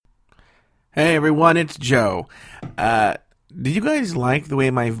Hey everyone, it's Joe. Did you guys like the way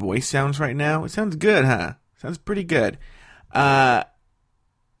my voice sounds right now? It sounds good, huh? Sounds pretty good.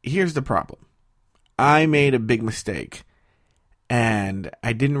 Here's the problem. I made a big mistake, and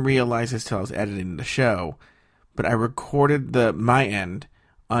I didn't realize this till I was editing the show, but I recorded my end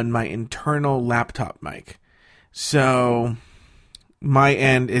on my internal laptop mic. So, my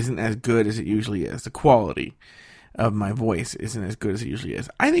end isn't as good as it usually is. The quality of my voice isn't as good as it usually is.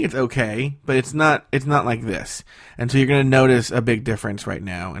 I think it's okay, but it's not like this. And so you're going to notice a big difference right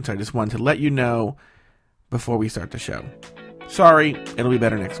now. And so I just wanted to let you know before we start the show. Sorry, it'll be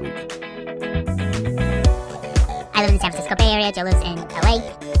better next week. I live in the San Francisco Bay Area. Joe lives in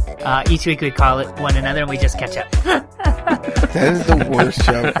LA. Each week we call it one another and we just catch up. That is the worst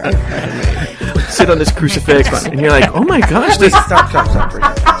joke I've ever made. Sit on this crucifix and you're like, oh my gosh, this... Stop.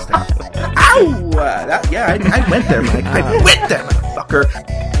 Ow! I went there, Mike. I went there, motherfucker.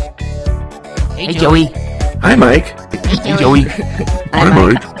 Hey, Joey. Hi, Mike. Hey, Joey. Hi,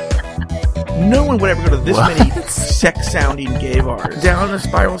 Mike. No one would ever go to this many sex-sounding gay bars. Down a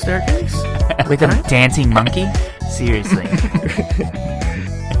spiral staircase? With a dancing monkey? Seriously.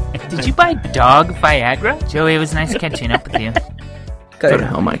 Did you buy dog Viagra? Joey, it was nice catching up with you. Go to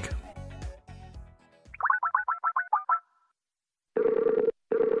hell, Mike.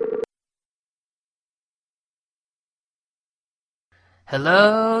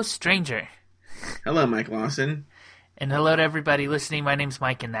 Hello, stranger. Hello, Mike Lawson. And hello to everybody listening. My name's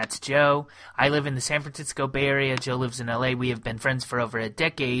Mike and that's Joe. I live in the San Francisco Bay Area. Joe lives in LA. We have been friends for over a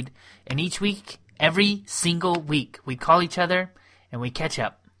decade. And each week, every single week, we call each other and we catch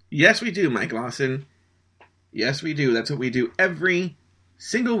up. Yes, we do, Mike Lawson. Yes, we do. That's what we do every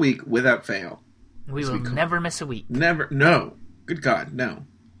single week without fail. We will never miss a week. Never. No. Good God, no.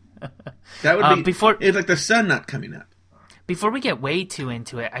 That would be... it's like the sun not coming up. Before we get way too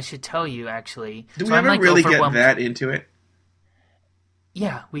into it, I should tell you, actually. Do we ever really get that into it?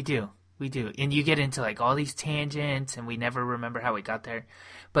 Yeah, we do. We do. And you get into, like, all these tangents, and we never remember how we got there.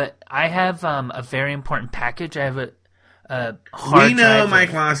 But I have a very important package. I have a hard We know, drive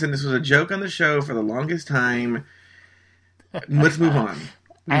Mike Lawson, this was a joke on the show for the longest time. Let's move on.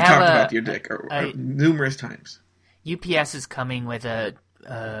 We've talked about your dick numerous times. UPS is coming with a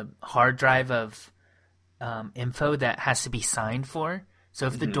hard drive of... info that has to be signed for. So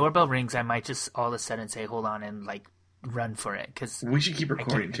if the doorbell rings, I might just all of a sudden say, hold on, and like run for it. Cause we should keep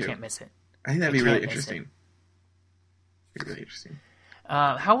recording too. I can't miss it. I think that'd be really interesting.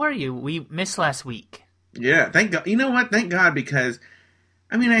 How are you? We missed last week. Yeah, thank God. You know what? Thank God, because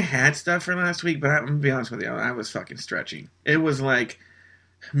I mean, I had stuff for last week, but I'm gonna be honest with you, I was fucking stretching. It was like,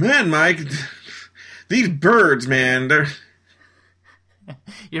 man, Mike, these birds, man, they're...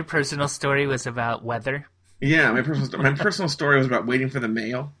 Your personal story was about weather? Yeah, my personal story was about waiting for the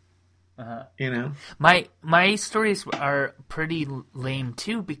mail. You know? My stories are pretty lame,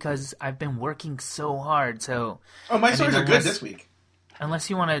 too, because I've been working so hard, so... Oh, my stories are good this week. Unless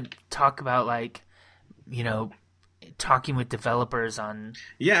you want to talk about, like, you know, talking with developers on...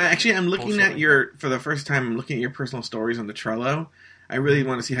 Yeah, actually, I'm looking at for the first time, I'm looking at your personal stories on the Trello. I really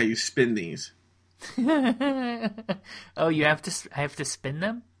want to see how you spin these. Oh, I have to spin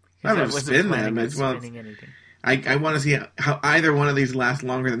them? I don't spin them as well. I want to see how either one of these lasts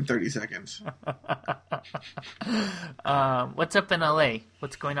longer than 30 seconds. What's up in LA?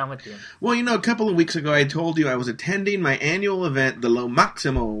 What's going on with you? Well, you know, a couple of weeks ago I told you I was attending my annual event, the Lo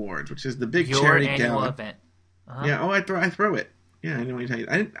Maximo Awards, which is the big charity gala. Your annual event. Uh-huh. Yeah, I throw it. Yeah, I didn't want to tell you.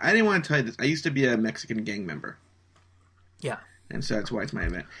 I didn't want to tell you this. I used to be a Mexican gang member. Yeah. And so that's why it's my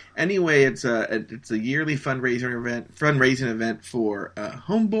event. Anyway, it's a yearly fundraising event for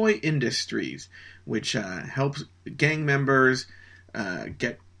Homeboy Industries, which helps gang members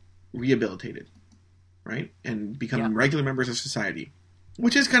get rehabilitated, right, and become regular members of society.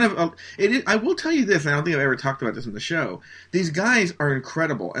 Which is kind of I will tell you this, and I don't think I've ever talked about this on the show. These guys are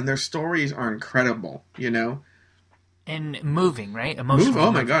incredible, and their stories are incredible. You know. And moving, right? Emotional.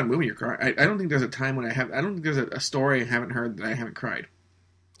 Oh my God, moving! You're crying. I don't think there's a time when I don't think there's a story I haven't heard that I haven't cried.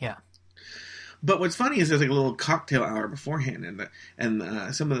 Yeah. But what's funny is there's like a little cocktail hour beforehand,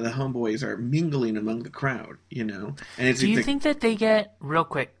 and some of the homeboys are mingling among the crowd, you know. And it's, do you think that they get real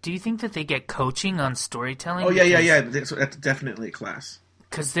quick? Do you think that they get coaching on storytelling? Oh yeah. That's definitely a class.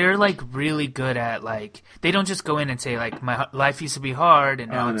 Because they're, like, really good at, like... They don't just go in and say, like, my life used to be hard and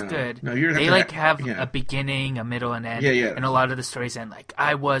now it's good. No, they, have a beginning, a middle, and end. Yeah. And a lot of the stories end, like,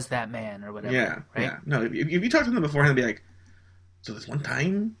 I was that man or whatever. Yeah, right? Yeah. No, if you talk to them beforehand, they'll be like, so this one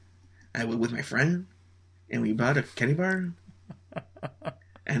time, I went with my friend, and we bought a candy bar,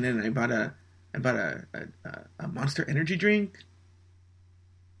 and then I bought a Monster energy drink,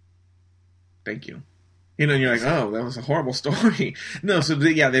 thank you. You know, and you're like, oh, that was a horrible story. No, so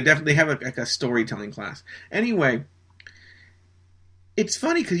they definitely have a storytelling class. Anyway, it's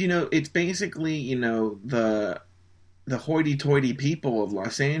funny because, you know, it's basically, you know, the hoity-toity people of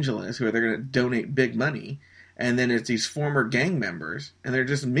Los Angeles who are they're going to donate big money. And then it's these former gang members, and they're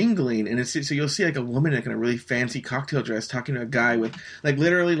just mingling. And it's so you'll see like a woman like in a really fancy cocktail dress talking to a guy with like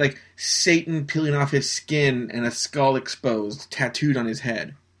literally like Satan peeling off his skin and a skull exposed, tattooed on his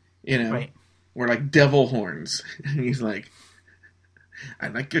head, you know, Right. or like devil horns. And he's like, "I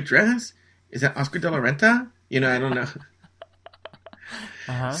like your dress. Is that Oscar de la Renta?" You know, I don't know.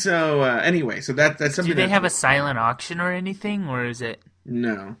 Uh-huh. So anyway, so that's something. Do they have a silent auction or anything, or is it?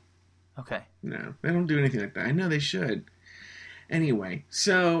 No. Okay. No, they don't do anything like that. I know they should. Anyway,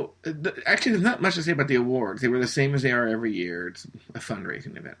 so actually, there's not much to say about the awards. They were the same as they are every year. It's a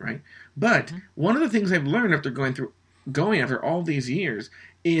fundraising event, right? But one of the things I've learned after going after all these years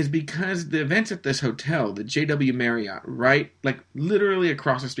is because the events at this hotel, the JW Marriott, right, like literally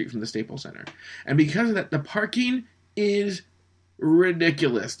across the street from the Staples Center, and because of that, the parking is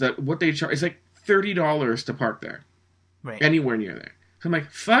ridiculous. That what they charge is like $30 to park there, Right. anywhere near there. So I'm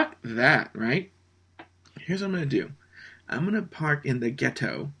like, fuck that, right? Here's what I'm going to do. I'm going to park in the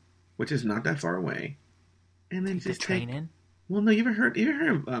ghetto, which is not that far away. And then The just train in? Well, no, you ever heard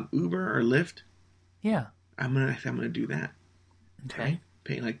of Uber or Lyft? Yeah. I'm gonna do that. Okay.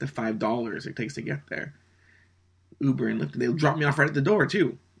 Pay like the $5 it takes to get there. Uber and Lyft. They'll drop me off right at the door,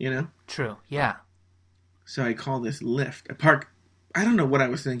 too, you know? True. Yeah. So I call this Lyft. I don't know what I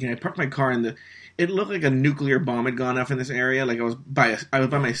was thinking. I parked my car in it looked like a nuclear bomb had gone off in this area. Like I was by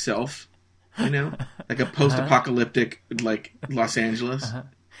myself, you know, like a post-apocalyptic like Los Angeles.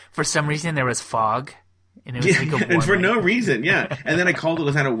 For some reason, there was fog, and it was like a warm and for night. no reason, yeah. And then I called it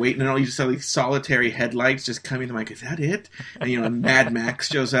without a wait, and then you just saw like solitary headlights just coming. I'm like, is that it? And you know, Mad Max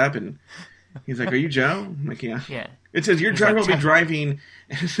shows up, and he's like, "Are you Joe?" I'm like, "Yeah." Yeah. It says your driver will be like, driving.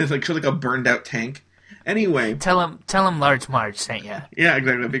 And it says like a burned out tank. Anyway, Tell him, Large Marge sent you. yeah,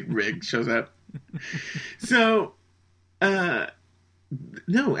 exactly. A big rig shows up. So,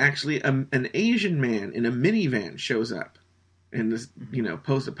 no, actually, an Asian man in a minivan shows up in this, you know,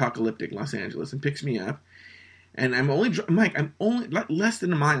 post-apocalyptic Los Angeles and picks me up. And I'm only less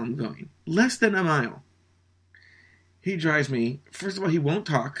than a mile. I'm going less than a mile. He drives me. First of all, he won't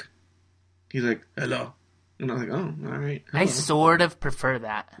talk. He's like, "Hello," and I was like, "Oh, all right." I hello." sort of prefer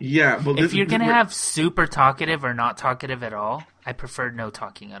that. Yeah, but If you're going to have super talkative or not talkative at all, I prefer no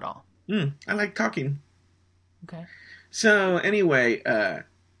talking at all. I like talking. Okay. So anyway,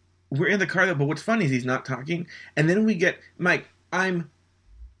 we're in the car though. But what's funny is he's not talking, and then we get Mike. I'm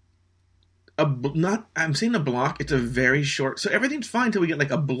seeing a block. It's a very short. So everything's fine until we get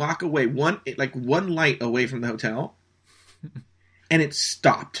like a block away, one light away from the hotel, and it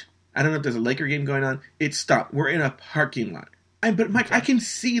stopped. I don't know if there's a Laker game going on. It stopped. We're in a parking lot. But Mike, I can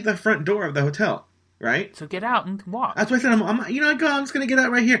see the front door of the hotel. Right? So get out and walk. That's why I said, I'm just going to get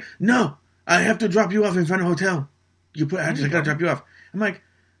out right here. No, I have to drop you off in front of the hotel. I got to drop you off. I'm like,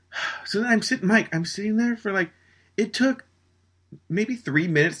 so then I'm sitting there for like, it took maybe 3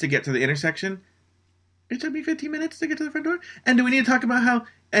 minutes to get to the intersection. It took me 15 minutes to get to the front door. And do we need to talk about how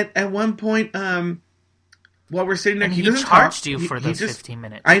at one point, while we're sitting there, And he he doesn't charged talk. you for He those just, 15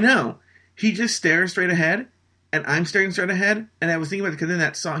 minutes. I know. He just stares straight ahead. And I'm staring straight ahead, and I was thinking about it because then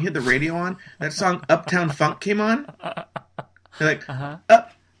that song, he had the radio on, that song Uptown Funk came on. They're like,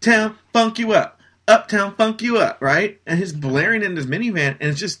 Uptown Funk you up, Uptown Funk you up, right? And he's blaring in his minivan, and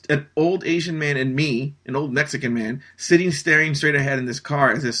it's just an old Asian man and me, an old Mexican man, staring straight ahead in this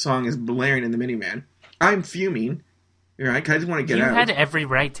car as this song is blaring in the minivan. I'm fuming, right? Because I just want to get out. You had every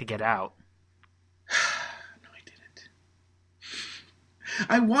right to get out.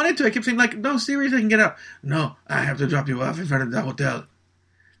 I wanted to. I kept saying, like, no, seriously, I can get out. No, I have to drop you off in front of the hotel.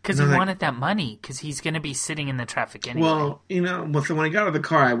 Because And I he was like- wanted that money, because he's going to be sitting in the traffic anyway. Well, so when I got out of the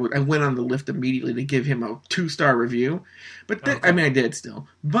car, I went on the Lyft immediately to give him a 2-star review. But Okay. I did still.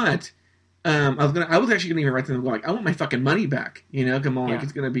 But I was actually going to even write to them like, I want my fucking money back. You know, come on, like Yeah.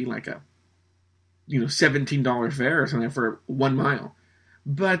 it's going to be like a, $17 fare or something for 1 mile.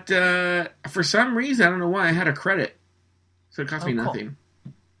 But for some reason, I don't know why, I had a credit, so it cost me cool. nothing.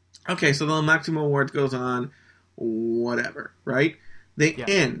 Okay, so the Maximo Awards goes on, whatever, right? They Yeah.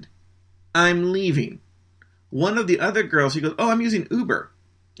 end. I'm leaving. One of the other girls, she goes, "Oh, I'm using Uber."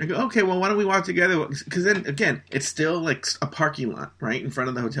 I go, "Okay, well, why don't we walk together?" Because then, again, it's still like a parking lot, right, in front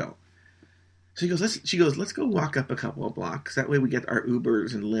of the hotel. So she goes, let's go walk up a couple of blocks. That way we get our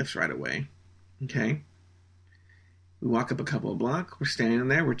Ubers and Lyfts right away. Okay? We walk up a couple of blocks. We're standing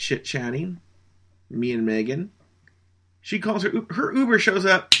there. We're chit-chatting. Me and Megan. She calls her Uber shows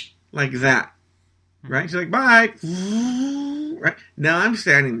up like that. Right? She's like, bye. Right? Now I'm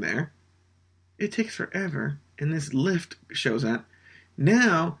standing there. It takes forever. And this lift shows up.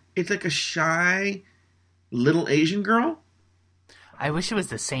 Now it's like a shy little Asian girl. I wish it was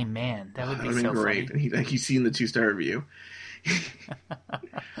the same man. That would be so great. funny. And like you see in the 2-star review.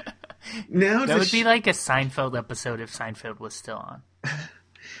 Now that would be like a Seinfeld episode if Seinfeld was still on.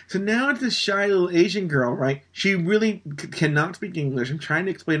 So now it's this shy little Asian girl, right? She really cannot speak English. I'm trying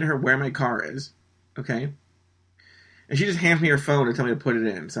to explain to her where my car is. Okay? And she just hands me her phone and tell me to put it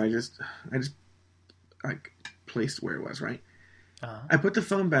in. So I just like placed where it was, right? Uh-huh. I put the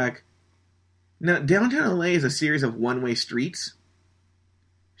phone back. Now, downtown LA is a series of one-way streets.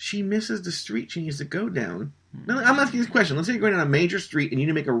 She misses the street she needs to go down. Now, I'm asking this question. Let's say you're going down a major street and you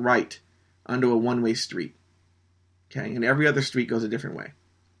need to make a right onto a one-way street. Okay? And every other street goes a different way.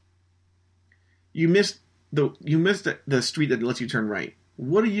 You missed the street that lets you turn right.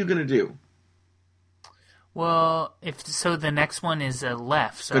 What are you going to do? Well, so the next one is a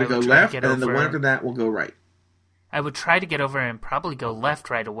left. So Going to go left, and then the one after that will go right. I would try to get over and probably go left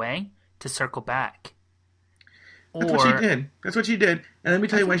right away to circle back. That's what she did. And let me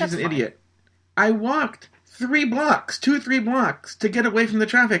tell you why she's an idiot. I walked 3 blocks, 2-3 blocks, to get away from the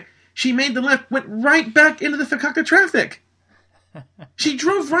traffic. She made the left, went right back into the Fakakta traffic. She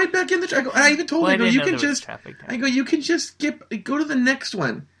drove right back in the traffic. I even told her, you can just go to the next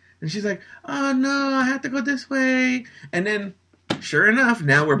one. And she's like, oh no, I have to go this way. And then, sure enough,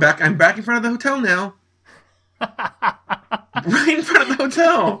 now I'm back in front of the hotel now. Right in front of the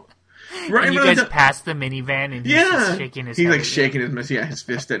hotel. Right and you guys passed the minivan and he's just shaking his head. He's like shaking his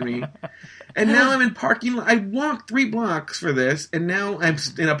fist at me. And now I'm in parking lot. I walked 3 blocks for this, and now I'm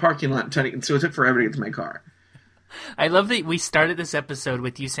in a parking lot. So it took forever to get to my car. I love that we started this episode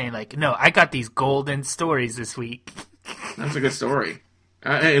with you saying, like, no, I got these golden stories this week. That's a good story.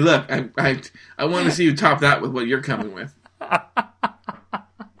 Hey, look, I want to see you top that with what you're coming with.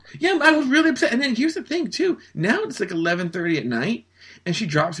 Yeah, I was really upset. And then here's the thing, too. Now it's like 11:30 at night, and she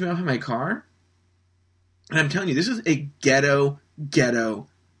drops me off in my car. And I'm telling you, this is a ghetto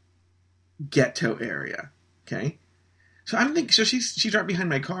area. Okay? So I'm thinking, so she dropped behind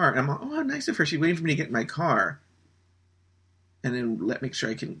my car, and I'm like, oh, how nice of her. She's waiting for me to get in my car. And then make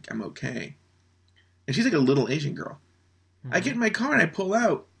sure I'm okay. And she's like a little Asian girl. I get in my car and I pull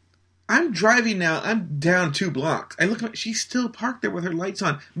out. I'm driving now. I'm down 2 blocks. I look. She's still parked there with her lights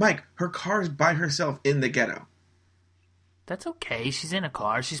on. Mike, her car's by herself in the ghetto. That's okay. She's in a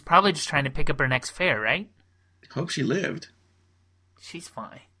car. She's probably just trying to pick up her next fare, right? Hope she lived. She's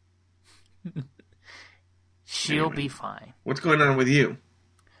fine. She'll be fine. What's going on with you?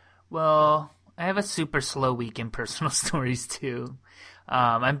 Well, I have a super slow week in personal stories too.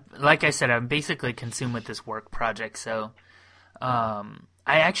 I'm like I said, I'm basically consumed with this work project, so I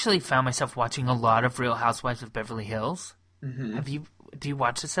actually found myself watching a lot of Real Housewives of Beverly Hills. Mm-hmm. Do you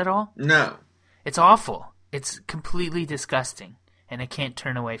watch this at all? No. It's awful. It's completely disgusting, and I can't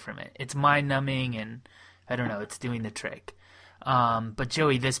turn away from it. It's mind-numbing, and I don't know, it's doing the trick. But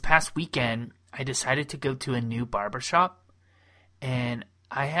Joey, this past weekend, I decided to go to a new barbershop, and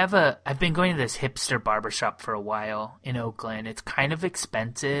I've been going to this hipster barbershop for a while in Oakland. It's kind of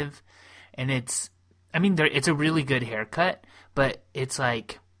expensive, and it's a really good haircut, but it's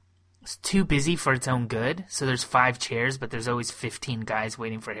too busy for its own good. So there's 5 chairs, but there's always 15 guys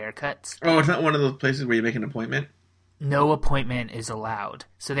waiting for haircuts. Oh, it's not one of those places where you make an appointment? No appointment is allowed.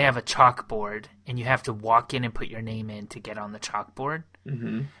 So they have a chalkboard, and you have to walk in and put your name in to get on the chalkboard.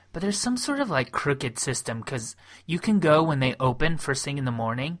 Mm-hmm. But there's some sort of crooked system, because you can go when they open first thing in the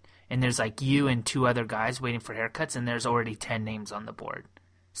morning, and there's you and 2 other guys waiting for haircuts, and there's already 10 names on the board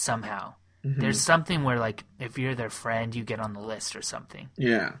somehow. Mm-hmm. There's something where if you're their friend, you get on the list or something.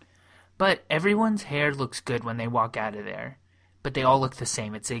 Yeah. But everyone's hair looks good when they walk out of there. But they all look the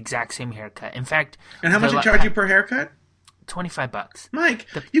same. It's the exact same haircut. In fact... And how much they charge you per haircut? $25. Mike,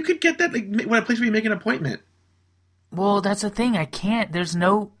 you could get that when a place where you make an appointment. Well, that's the thing. I can't.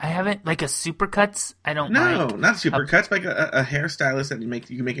 I haven't, a Supercuts, I don't No, not Supercuts, a hairstylist that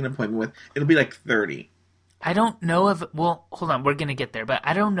you can make an appointment with. It'll be $30. I don't know of, well, hold on, we're going to get there, but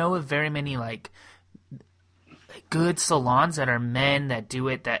I don't know of very many, good salons that are men that do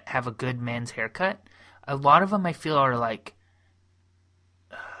it, that have a good men's haircut. A lot of them I feel are,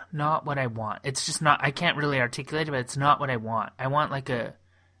 not what I want. It's just not, I can't really articulate it, but it's not what I want. I want,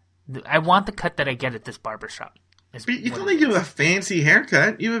 I want the cut that I get at this barbershop. But you don't think you have a fancy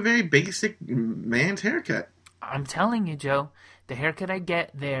haircut. You have a very basic man's haircut. I'm telling you, Joe, the haircut I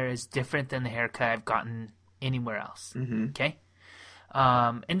get there is different than the haircut I've gotten anywhere else. Mm-hmm. Okay?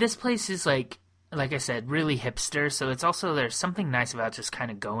 And this place is like I said, really hipster. So it's also, there's something nice about just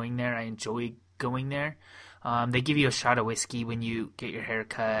kind of going there. I enjoy going there. They give you a shot of whiskey when you get your hair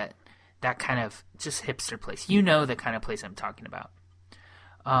cut. That kind of just hipster place. You know the kind of place I'm talking about.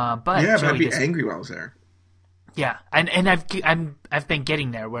 But yeah, Joey, but I'd be angry while I was there. Yeah, and I've been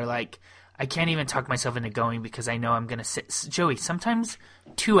getting there where like I can't even talk myself into going because I know I'm gonna sit. Joey, sometimes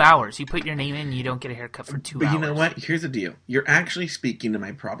 2 hours. You put your name in, and you don't get a haircut for 2 hours. But you know what? Here's the deal. You're actually speaking to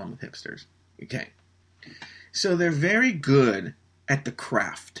my problem with hipsters. Okay, so they're very good at the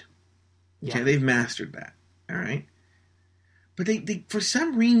craft. Okay, Yeah. they've mastered that. All right. But they for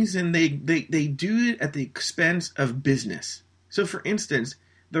some reason they do it at the expense of business. So for instance,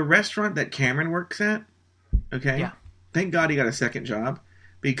 the restaurant that Cameron works at, okay? Yeah. Thank God he got a second job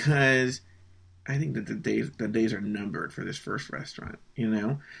because I think that the days are numbered for this first restaurant, you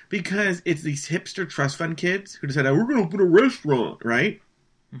know? Because it's these hipster trust fund kids who decided, we're going to open a restaurant, right?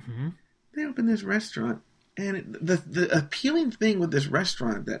 Mm-hmm. They open this restaurant. And the appealing thing with this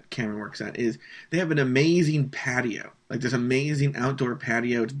restaurant that Cameron works at is they have an amazing patio. Like, this amazing outdoor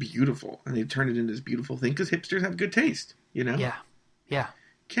patio. It's beautiful. And they turned it into this beautiful thing because hipsters have good taste, you know? Yeah. Yeah.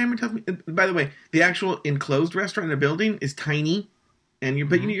 Cameron tells me, by the way, the actual enclosed restaurant in the building is tiny. And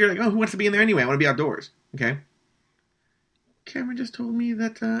you're like, oh, who wants to be in there anyway? I want to be outdoors. Okay? Cameron just told me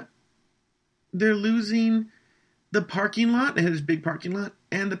that they're losing the parking lot. They had this big parking lot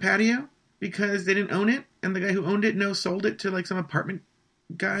and the patio because they didn't own it. And the guy who owned it sold it to like some apartment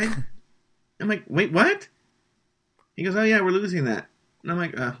guy. I'm like, wait, what? He goes, oh yeah, we're losing that. And I'm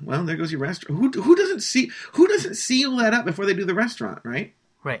like, well, there goes your restaurant. Who doesn't seal that up before they do the restaurant, right?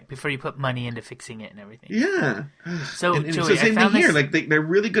 Right, before you put money into fixing it and everything. Yeah. So, and Joey, same I found thing here. this... Like they're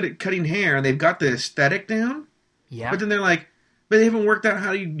really good at cutting hair, and they've got the aesthetic down. Yeah. But then they're like, but they haven't worked out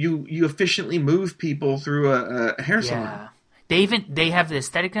how you efficiently move people through a hair salon. They have the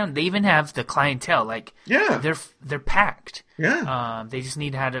aesthetic down. They even have the clientele. Like, Yeah. they're packed. Yeah. They just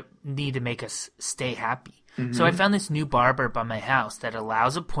need to make us stay happy. So I found this new barber by my house that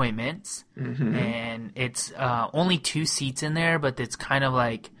allows appointments, and it's only 2 seats in there, but it's kind of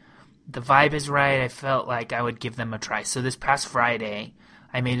like the vibe is right. I felt like I would give them a try. So this past Friday,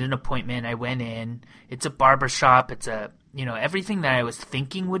 I made an appointment. I went in. It's a barber shop. It's everything that I was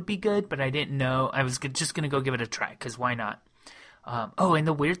thinking would be good, but I didn't know. I was just going to go give it a try because why not? And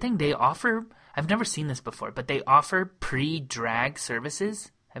the weird thing, they offer, I've never seen this before, but they offer pre-drag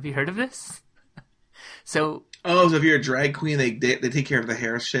services. Have you heard of this? So if you're a drag queen, they take care of the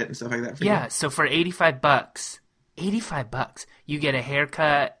hair shit and stuff like that for you? Yeah, so for $85, you get a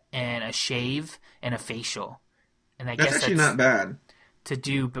haircut and a shave and a facial. And I That's guess actually not bad. To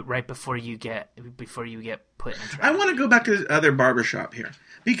do, but right before you get put in drag. I want to go back to this other barbershop here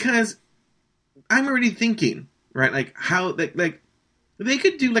because I'm already thinking, right, like how like they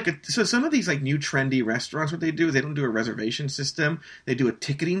could do so some of these like new trendy restaurants, what they do is they don't do a reservation system, they do a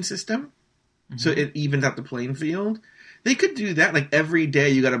ticketing system, so it evens out the playing field. They could do that, like every day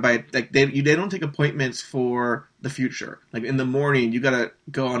you got to buy, like they don't take appointments for the future. Like in the morning you got to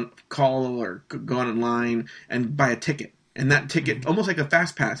go on call or go online and buy a ticket. And that ticket, almost like a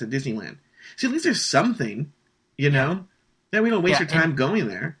fast pass at Disneyland. See, at least there's something, you know? That we don't waste your time going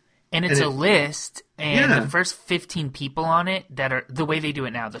there. And it's a list, and the first 15 people on it that are, the way they do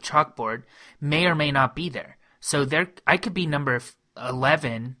it now, the chalkboard, may or may not be there. So I could be number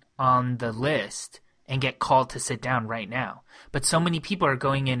 11 on the list and get called to sit down right now. But so many people are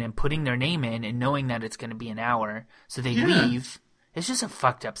going in and putting their name in and knowing that it's going to be an hour, so they leave. It's just a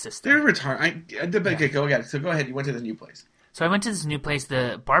fucked up system. They're retarded. Okay, go ahead. So go ahead. You went to the new place. So I went to this new place.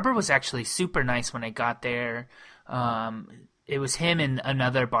 The barber was actually super nice when I got there. It was him and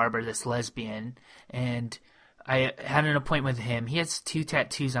another barber, this lesbian, and I had an appointment with him. He has 2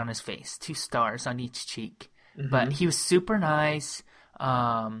 tattoos on his face, 2 stars on each cheek. But he was super nice.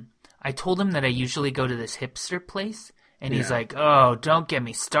 I told him that I usually go to this hipster place. And he's like, oh, don't get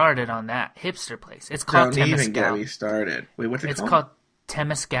me started on that hipster place. It's called Temescal. Don't even get me started. Wait, what's it called? It's called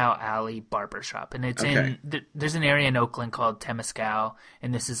Temescal Alley Barbershop. And it's there's an area in Oakland called Temescal.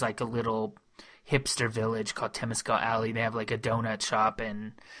 And this is like a little hipster village called Temescal Alley. They have like a donut shop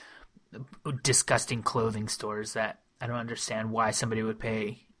and disgusting clothing stores that I don't understand why somebody would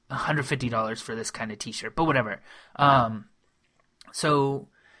pay $150 for this kind of t-shirt. But whatever. So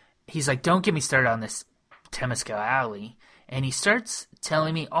he's like, don't get me started on this Temescal Alley, and he starts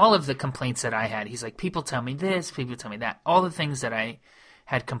telling me all of the complaints that I had. He's like, people tell me this, people tell me that, all the things that I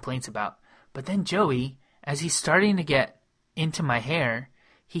had complaints about. But then Joey, as he's starting to get into my hair,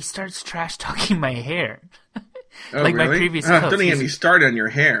 he starts trash talking my hair. Like really? My previous host. Don't even get me started on your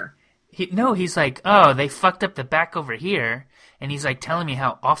hair. He's like, oh, they fucked up the back over here, and he's like telling me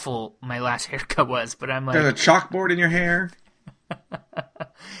how awful my last haircut was. But I'm like, There's a chalkboard in your hair.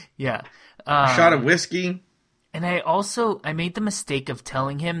 yeah. A shot of whiskey. And I made the mistake of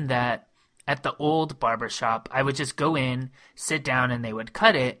telling him that at the old barber shop, I would just go in, sit down, and they would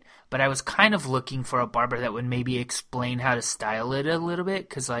cut it. But I was kind of looking for a barber that would maybe explain how to style it a little bit.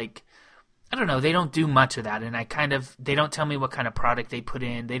 Because, like, I don't know, they don't do much of that. And they don't tell me what kind of product they put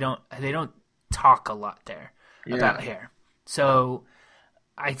in. They don't talk a lot there about hair. So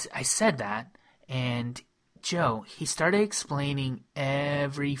I said that. And Joe, he started explaining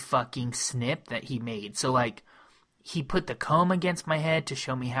every fucking snip that he made. So, like, he put the comb against my head to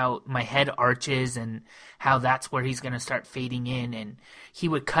show me how my head arches and how that's where he's going to start fading in. And he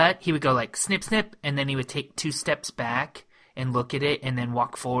would go like snip, snip, and then he would take 2 steps back and look at it and then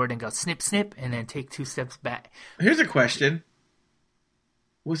walk forward and go snip, snip, and then take 2 steps back. Here's a question.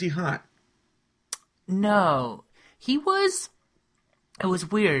 Was he hot? No. It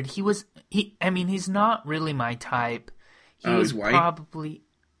was weird. He's not really my type. He was white? probably,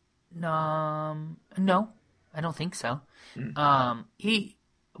 no. I don't think so. He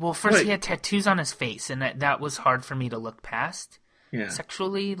had tattoos on his face, and that was hard for me to look past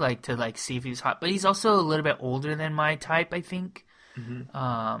sexually, like to like see if he was hot. But he's also a little bit older than my type, I think.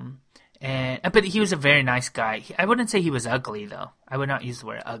 Mm-hmm. But he was a very nice guy. I wouldn't say he was ugly though. I would not use the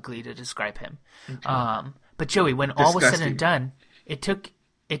word ugly to describe him. Okay. But Joey, when all was said and done, it took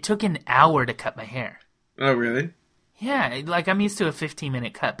an hour to cut my hair. Oh, really? Yeah, like I'm used to a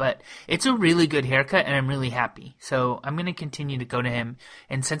 15-minute cut, but it's a really good haircut, and I'm really happy. So I'm going to continue to go to him,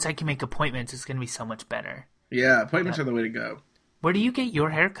 and since I can make appointments, it's going to be so much better. Yeah, appointments are the way to go. Where do you get your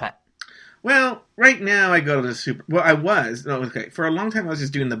haircut? Well, right now I go to the super... Well, I was. No, okay. For a long time, I was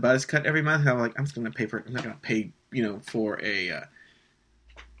just doing the buzz cut every month. I'm like, I'm just going to pay for it. I'm not going to pay, for a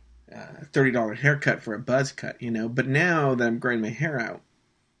 $30 haircut for a buzz cut, But now that I'm growing my hair out,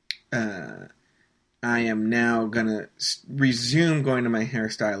 I am now going to resume going to my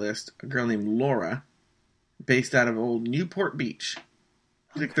hairstylist, a girl named Laura, based out of old Newport Beach.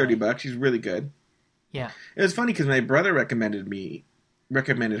 She's like $30. She's really good. Yeah. It was funny because my brother recommended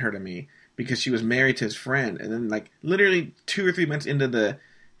her to me because she was married to his friend. And then, like, literally 2 or 3 months into the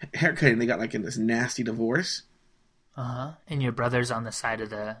haircutting, they got, like, in this nasty divorce. Uh-huh. And your brother's on the side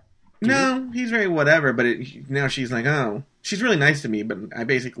of the... No, he's very whatever, but now she's like, oh. She's really nice to me, but I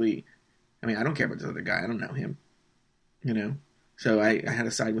don't care about this other guy. I don't know him. So I had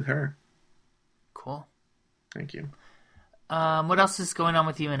to side with her. Cool. Thank you. What else is going on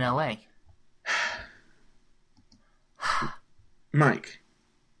with you in LA? Mike.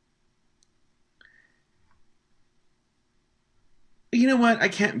 You know what? I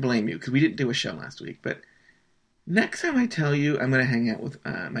can't blame you because we didn't do a show last week. But next time I tell you I'm going to hang out with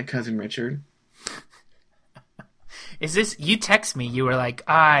my cousin Richard. Is this... You text me. You were like,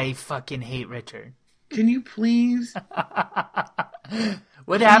 I fucking hate Richard. Can you please...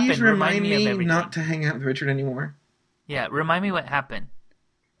 What happened? Please remind me not to hang out with Richard anymore. Yeah, remind me what happened.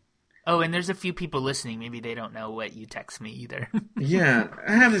 Oh, and there's a few people listening. Maybe they don't know what you text me either. Yeah,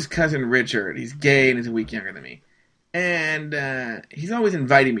 I have this cousin Richard. He's gay and he's a week younger than me. And he's always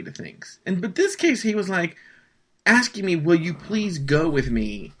inviting me to things. But this case, he was like asking me, will you please go with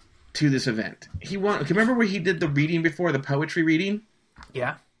me to this event? Remember where he did the reading before, the poetry reading?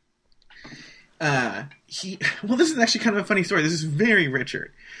 Yeah. This is actually kind of a funny story. This is very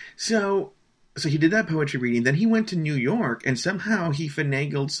Richard. So he did that poetry reading. Then he went to New York, and somehow he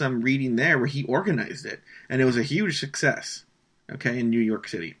finagled some reading there where he organized it. And it was a huge success, okay, in New York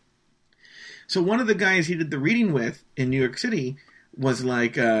City. So one of the guys he did the reading with in New York City was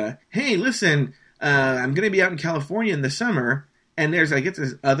like, hey, listen, I'm going to be out in California in the summer, and there's, I guess,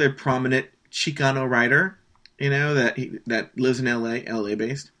 this other prominent Chicano writer, that lives in LA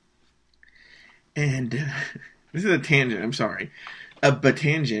based. And this is a tangent, I'm sorry. But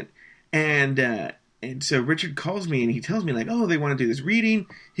tangent. And so Richard calls me and he tells me, like, oh, they want to do this reading.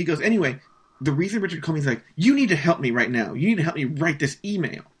 He goes, anyway, the reason Richard called me is like, you need to help me right now. You need to help me write this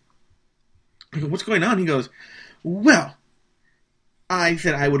email. I go, what's going on? He goes, well, I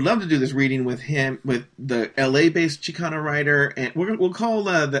said I would love to do this reading with him, with the LA-based Chicano writer. And we'll call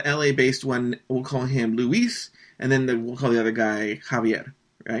the LA-based one, we'll call him Luis. And then we'll call the other guy Javier,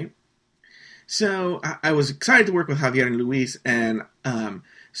 right? So I was excited to work with Javier and Luis, and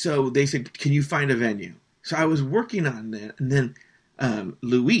so they said, can you find a venue? So I was working on that, and then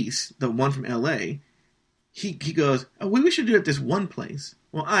Luis, the one from LA, he goes, oh, we should do it at this one place.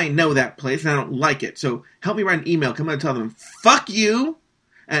 Well, I know that place, and I don't like it, so help me write an email. Come on and tell them, fuck you,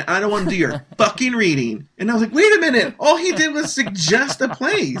 and I don't want to do your fucking reading. And I was like, wait a minute, all he did was suggest a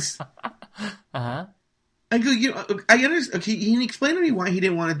place. Uh-huh. I go, I understand. Okay, he explained to me why he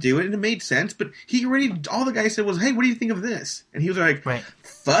didn't want to do it, and it made sense. But all the guy said was, "Hey, what do you think of this?" And he was like, Right.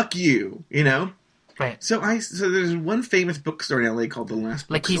 "Fuck you," Right. So there's one famous bookstore in LA called The Last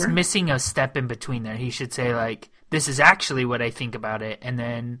Bookstore. Like, he's missing a step in between there. He should say, like, this is actually what I think about it, and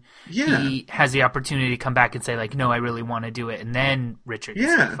then he has the opportunity to come back and say, like, no, I really want to do it, and then Richard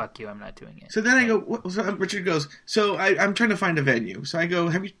can say, fuck you, I'm not doing it. So then I go, Richard goes, so I'm trying to find a venue. So I go,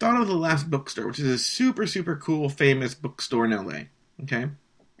 have you thought of The Last Bookstore, which is a super, super cool, famous bookstore in LA, okay?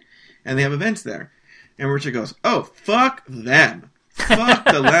 And they have events there. And Richard goes, oh, fuck them. Fuck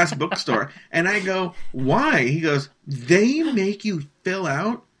The Last Bookstore. And I go, why? He goes, they make you fill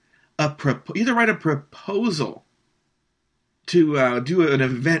out you have to write a proposal to do an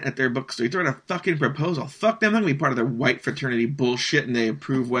event at their bookstore. You throw out a fucking proposal. Fuck them. I'm not going to be part of their white fraternity bullshit and they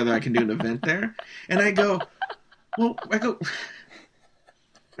approve whether I can do an event there. And I go, look,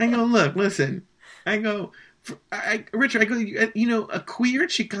 listen. Richard, a queer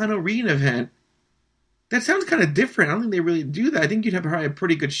Chicano reading event, that sounds kind of different. I don't think they really do that. I think you'd have probably a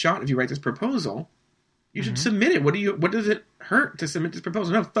pretty good shot if you write this proposal. You should submit it. What does it hurt to submit this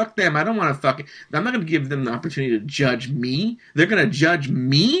proposal? No, fuck them. I don't want to I'm not going to give them the opportunity to judge me. They're going to judge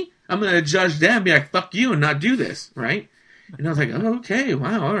me? I'm going to judge them and be like, fuck you, and not do this, right? And I was like, oh, okay,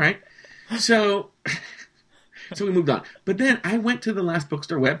 wow, all right. So we moved on. But then I went to the Last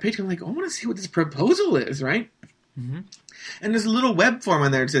Bookstore webpage, and I'm like, I want to see what this proposal is, right? Mm-hmm. And there's a little web form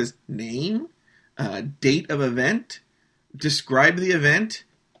on there. It says name, date of event, describe the event,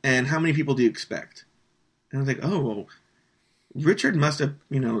 and how many people do you expect? And I was like, oh, well, Richard must have,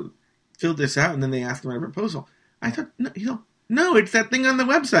 filled this out, and then they asked him my proposal. I thought, no, it's that thing on the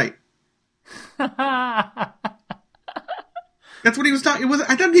website. That's what he was talking.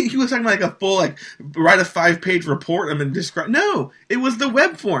 I thought he was talking about like a full, write a 5-page report and describe. No, it was the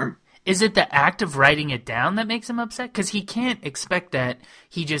web form. Is it the act of writing it down that makes him upset? Because he can't expect that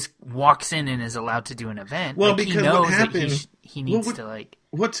he just walks in and is allowed to do an event. Well, because he knows what happened, that he needs to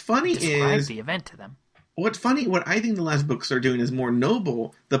what's funny describe is the event to them. What's funny, what I think the Last Bookstore doing is more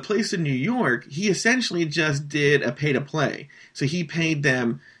noble. The place in New York, he essentially just did a pay-to-play. So he paid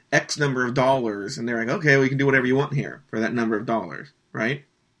them X number of dollars, and they're like, okay, we can do whatever you want here for that number of dollars, right?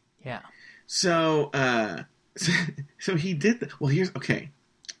 Yeah. So he did. Okay.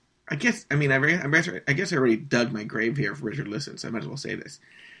 I guess I already dug my grave here if Richard listens, so I might as well say this.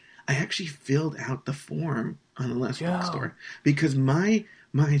 I actually filled out the form on the Last Bookstore because my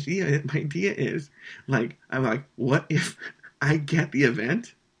idea is I'm like, what if I get the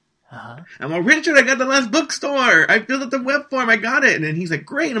event? Uh-huh. I'm like, Richard, I got the Last Bookstore. I filled out the web form. I got it. And then he's like,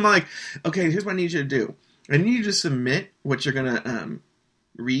 great. And I'm like, okay, here's what I need you to do. I need you to submit what you're going to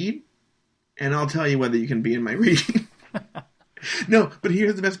read, and I'll tell you whether you can be in my reading. No, but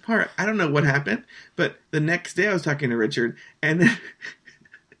here's the best part. I don't know what happened, but the next day I was talking to Richard, and then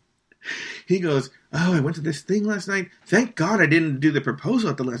he goes, oh, I went to this thing last night. Thank God I didn't do the proposal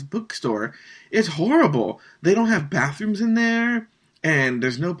at the Last Bookstore. It's horrible. They don't have bathrooms in there, and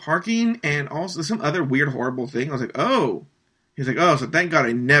there's no parking, and also some other weird, horrible thing. I was like, oh. He's like, oh, so thank God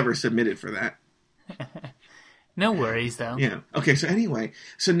I never submitted for that. No worries, though. Yeah. Okay, so anyway,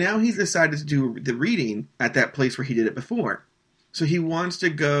 so now he's decided to do the reading at that place where he did it before. So he wanted to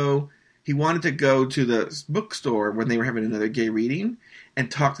go to the bookstore when they were having another gay reading and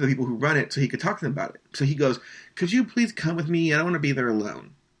talk to the people who run it so he could talk to them about it. So he goes, could you please come with me? I don't want to be there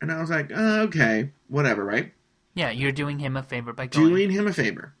alone. And I was like, oh, okay, whatever, right? Yeah, you're doing him a favor by going. Doing him a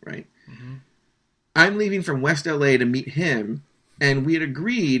favor, right? Mm-hmm. I'm leaving from West LA to meet him, and we had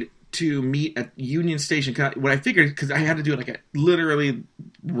agreed to meet at Union Station. What I figured, because I had to do it literally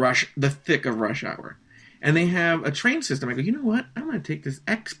the thick of rush hour. And they have a train system. I go, you know what? I'm going to take this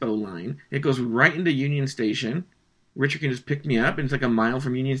Expo line. It goes right into Union Station. Richard can just pick me up, and it's like a mile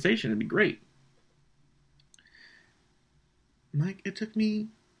from Union Station. It'd be great. Mike, it took me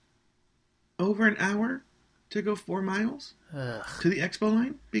over an hour to go 4 miles to the Expo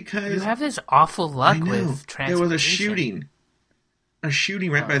line because you have this awful luck with transportation. There was a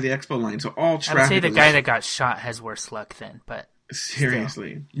shooting right by the Expo line, so all traffic. I would say the guy that got shot has worse luck then, but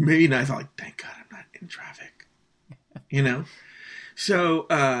seriously, maybe not. I thought, thank God I'm not in traffic. So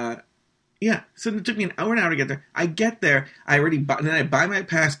yeah. So it took me an hour to get there. I get there, and then I buy my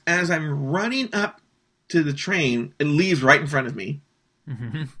pass. As I'm running up to the train, it leaves right in front of me,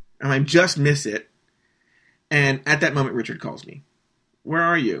 and I just miss it. And at that moment, Richard calls me. Where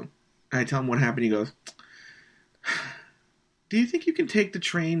are you? I tell him what happened. He goes, do you think you can take the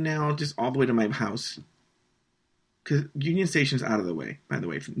train now just all the way to my house? Because Union Station's out of the way, by the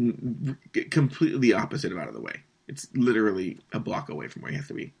way. Completely opposite of out of the way. It's literally a block away from where you have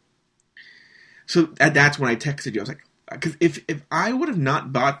to be. So that's when I texted you. I was like, because if I would have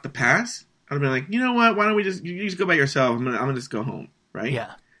not bought the pass, I'd have been like, you know what? Why don't we just you just go by yourself? I'm gonna just go home, right?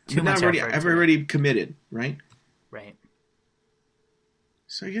 Yeah. Too much effort. I've already committed, right? Right.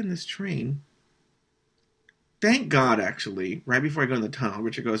 So I get in this train. Thank God, actually, right before I go in the tunnel,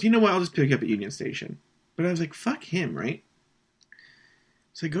 Richard goes, you know what? I'll just pick you up at Union Station. But I was like, fuck him, right?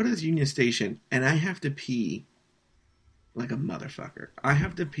 So I go to this Union Station, and I have to pee like a motherfucker. I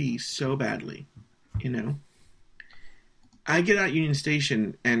have to pee so badly, you know? I get out Union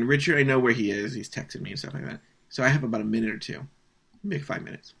Station, and Richard, I know where he is. He's texting me and stuff like that. So I have about a minute or two. Maybe 5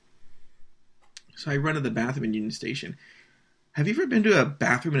 minutes. So I run to the bathroom in Union Station. Have you ever been to a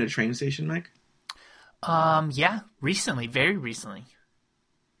bathroom in a train station, Mike? Yeah, recently, very recently.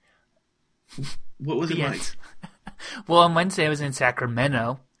 What was it like? Well, on Wednesday I was in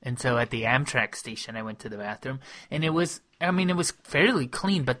Sacramento, and so at the Amtrak station I went to the bathroom, and it was fairly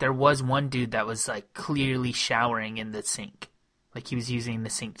clean, but there was one dude that was like clearly showering in the sink. Like he was using the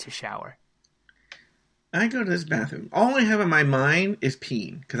sink to shower. I go to this bathroom. All I have in my mind is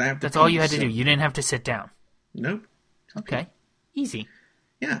peeing, because I have to That's all you had to do. You didn't have to sit down. Nope. Okay. Easy.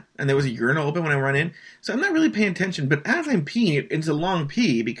 Yeah, and there was a urinal open when I run in, so I'm not really paying attention. But as I'm peeing, it's a long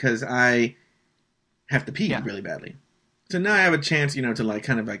pee because I have to pee really badly. So now I have a chance, to like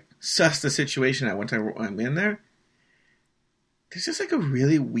kind of like suss the situation out once I'm in there. There's just like a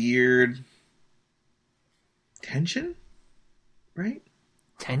really weird tension, right?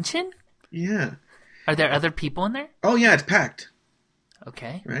 Tension? Yeah. Are there other people in there? Oh yeah, it's packed.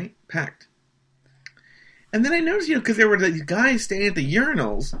 Okay. Right? Packed. And then I noticed, because there were these guys staying at the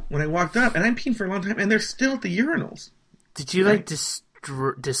urinals when I walked up, and I'm peeing for a long time, and they're still at the urinals. Did you,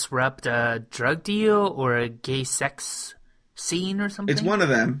 disrupt a drug deal or a gay sex scene or something? It's one of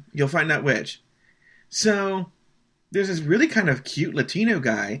them. You'll find out which. So, there's this really kind of cute Latino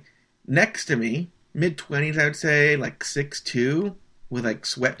guy next to me, mid-20s, I would say, like 6'2", with, like,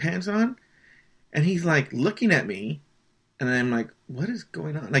 sweatpants on. And he's, like, looking at me, and I'm like, what is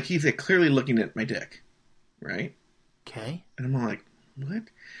going on? Like, he's clearly looking at my dick. Right? Okay. And I'm all like, what?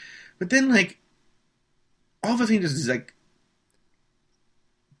 But then, like, all of a sudden, just, like,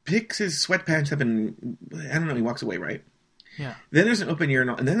 picks his sweatpants up and, I don't know, he walks away, right? Yeah. Then there's an open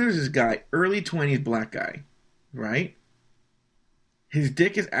urinal, and then there's this guy, early 20s black guy, right? His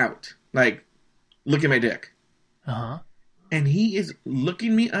dick is out. Like, look at my dick. Uh-huh. And he is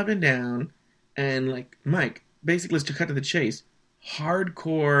looking me up and down, and, like, Mike, basically, let's cut to the chase,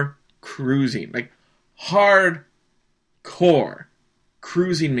 hardcore cruising. Like, hardcore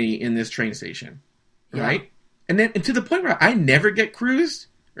cruising me in this train station, right? And then to the point where I never get cruised,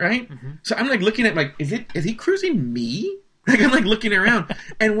 right? Mm-hmm. So I'm like looking at is he cruising me? Like I'm like looking around,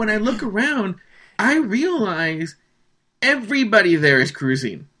 and when I look around, I realize everybody there is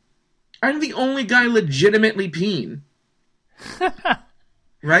cruising. I'm the only guy legitimately peeing,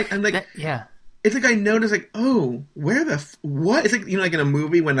 right? I'm like, It's like I noticed, like, oh, where the what? It's like like in a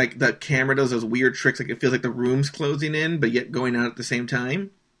movie when like the camera does those weird tricks, like it feels like the room's closing in, but yet going out at the same time.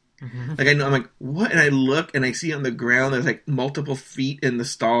 Mm-hmm. Like I'm like, what? And I look and I see on the ground there's like multiple feet in the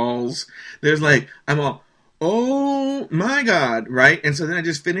stalls. There's like I'm all, oh my god, right? And so then I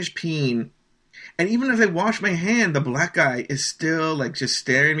just finished peeing, and even as I wash my hand, the black guy is still like just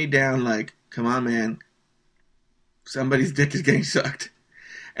staring me down, like, come on, man, somebody's dick is getting sucked.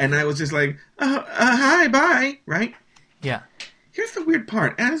 And I was just like, hi, bye, right? Yeah. Here's the weird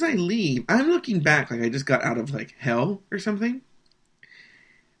part. As I leave, I'm looking back like I just got out of, like, hell or something.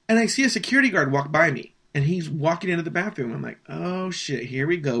 And I see a security guard walk by me. And he's walking into the bathroom. I'm like, oh, shit, here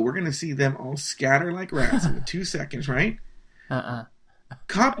we go. We're going to see them all scatter like rats in 2 seconds, right?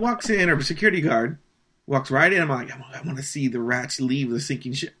 Cop walks in, or security guard walks right in. I'm like, I want to see the rats leave the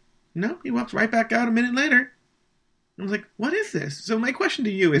sinking ship. No, he walks right back out a minute later. I was like, what is this? So my question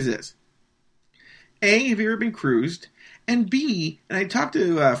to you is this. A, have you ever been cruised? And B, and I talked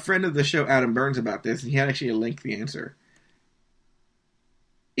to a friend of the show, Adam Burns, about this, and he had actually a lengthy answer.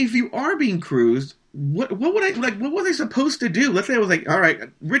 If you are being cruised, what was I supposed to do? Let's say I was like, all right,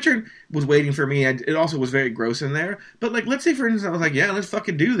 Richard was waiting for me. It also was very gross in there. But like, let's say for instance, I was like, yeah, let's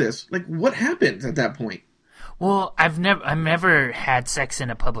fucking do this. Like, what happens at that point? Well, I've never had sex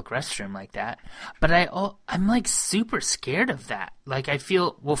in a public restroom like that, but I'm like super scared of that. Like I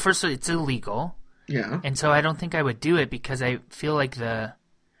feel, well, first of all, it's illegal. Yeah. And so I don't think I would do it because I feel like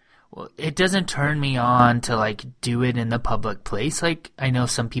it doesn't turn me on to like do it in the public place. Like I know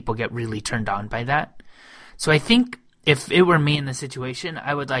some people get really turned on by that. So I think if it were me in the situation,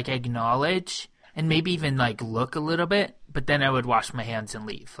 I would like acknowledge and maybe even like look a little bit, but then I would wash my hands and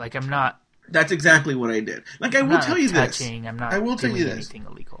leave. Like That's exactly what I did. Like I will tell you this. I'm not doing anything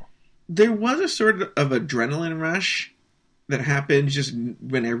illegal. there was a sort of adrenaline rush that happened just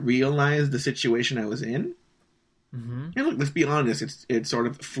when I realized the situation I was in. Mm-hmm. And look, let's be honest, it's sort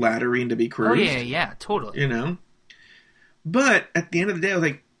of flattering to be cruised. Oh, yeah, totally. You know? But at the end of the day, I was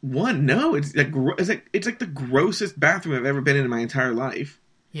like, no, it's like the grossest bathroom I've ever been in my entire life.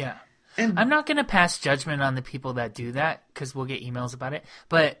 Yeah. And I'm not going to pass judgment on the people that do that, because we'll get emails about it.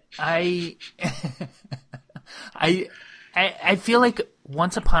 But I feel like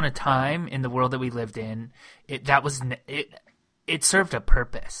once upon a time in the world that we lived in, it served a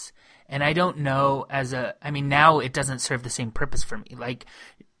purpose. And I don't know now it doesn't serve the same purpose for me. Like,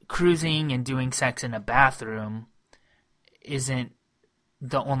 cruising and doing sex in a bathroom isn't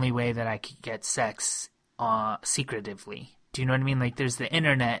the only way that I could get sex secretively. Do you know what I mean? Like, there's the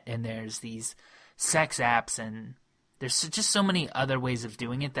internet and there's these sex apps and there's just so many other ways of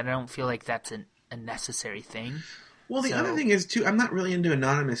doing it that I don't feel like that's a necessary thing. Well, the other thing is, too, I'm not really into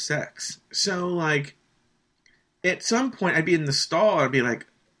anonymous sex. So, like, at some point, I'd be in the stall, I'd be like,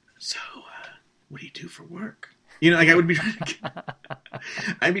 so, what do you do for work? You know, like, I would be trying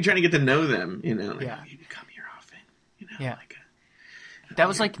to get to know them, you know, like, you come here often, you know, like, that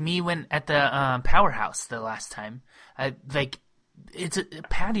was like me when at the Powerhouse the last time. It's a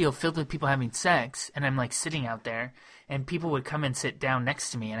patio filled with people having sex, and I'm like sitting out there, and people would come and sit down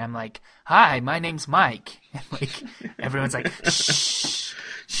next to me, and I'm like, "Hi, my name's Mike." And like everyone's like, "Shh."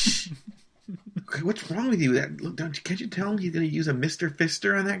 Okay, what's wrong with you? Can't you tell him he's going to use a Mr.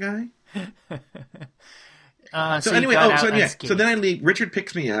 Fister on that guy? So anyway, so then I leave. Richard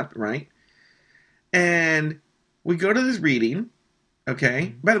picks me up, right? And we go to this reading.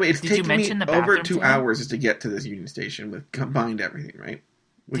 Okay. By the way, it's taken me over 2 hours just to get to this Union Station with combined everything, right?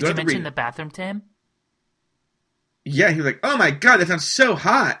 Did you mention the bathroom to him? Yeah, he was like, "Oh my god, that sounds so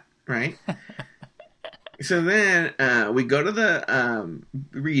hot," right? So then we go to the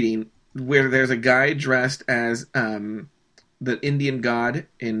reading where there's a guy dressed as the Indian god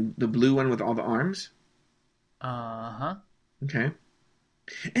in the blue one with all the arms. Uh-huh. Okay.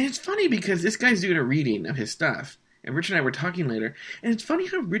 And it's funny because this guy's doing a reading of his stuff. And Richard and I were talking later, and it's funny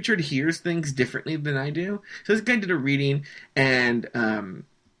how Richard hears things differently than I do. So this guy did a reading, and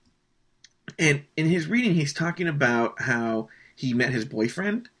in his reading, he's talking about how he met his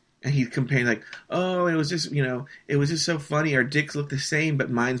boyfriend, and he's comparing like, "Oh, it was just, it was just so funny. Our dicks looked the same, but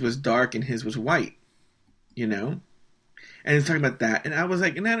mine was dark and his was white, you know." And he's talking about that, and I was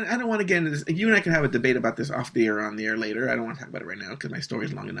like, and I don't want to get into this. You and I can have a debate about this off the air or on the air later. I don't want to talk about it right now because my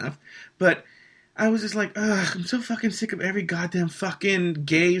story's long enough, but. I was just like, ugh, I'm so fucking sick of every goddamn fucking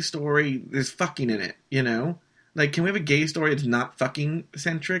gay story there's fucking in it, you know? Like, can we have a gay story that's not fucking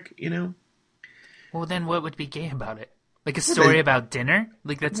centric, you know? Well, then what would be gay about it? Like a story about dinner?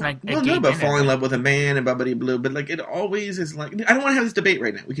 Like, that's not a gay dinner. About falling in love with a man and bubbly blue, but, like, it always is like... I don't want to have this debate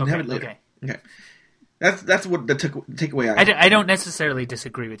right now. We can have it later. Okay. That's what the takeaway I don't necessarily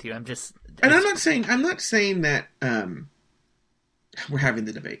disagree with you. I'm not saying that... We're having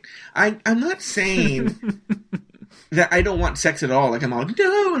the debate. I'm not saying that I don't want sex at all. Like, I'm all,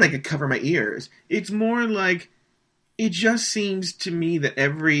 no, and I could cover my ears. It's more like, it just seems to me that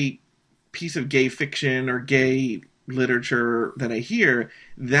every piece of gay fiction or gay literature that I hear,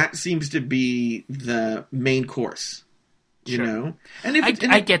 that seems to be the main course. You know? And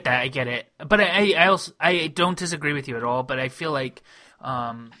I get that. I get it. But I also don't disagree with you at all, but I feel like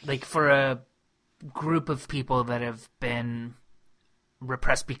for a group of people that have been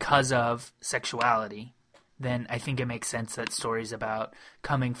repressed because of sexuality, then I think it makes sense that stories about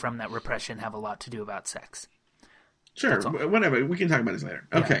coming from that repression have a lot to do about sex. Sure, whatever. We can talk about this later.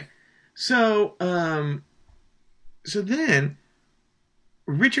 Okay. Yeah. So, so then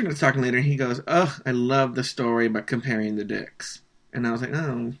Richard was talking later, and he goes, "Ugh, I love the story about comparing the dicks." And I was like,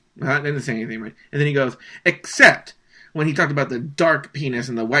 "Oh, I didn't say anything right." And then he goes, "Except when he talked about the dark penis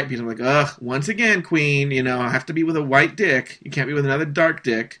and the white penis." I'm like, "Ugh, once again, Queen, I have to be with a white dick. You can't be with another dark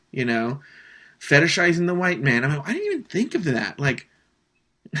dick, fetishizing the white man." I'm like, I didn't even think of that. Like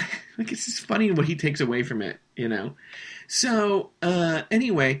it's just funny what he takes away from it, So,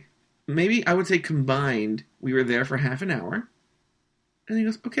 anyway, maybe I would say combined, we were there for half an hour. And he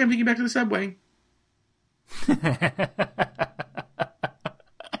goes, "Okay, I'm taking you back to the subway."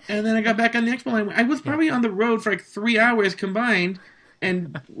 And then I got back on the expo line. I was probably on the road for like 3 hours combined,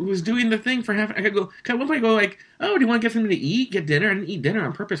 and was doing the thing for half. I could go. At one point, I go like, "Oh, do you want to get something to eat? Get dinner?" I didn't eat dinner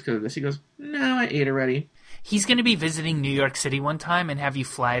on purpose because of this. He goes, "No, I ate already." He's going to be visiting New York City one time and have you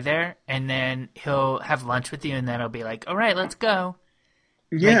fly there, and then he'll have lunch with you, and then he'll be like, "All right, let's go."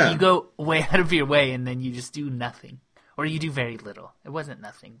 Yeah, like you go way out of your way, and then you just do nothing, or you do very little. It wasn't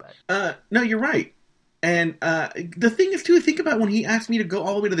nothing, but no, you're right. And the thing is, too, think about when he asked me to go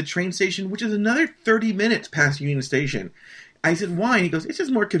all the way to the train station, which is another 30 minutes past Union Station. I said, why? And he goes, it's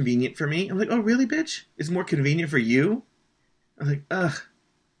just more convenient for me. I'm like, oh, really, bitch? It's more convenient for you? I was like, ugh.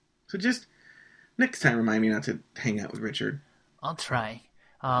 So just next time, remind me not to hang out with Richard. I'll try.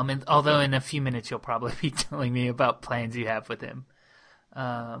 And although in a few minutes you'll probably be telling me about plans you have with him.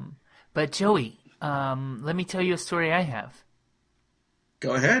 But Joey, let me tell you a story I have.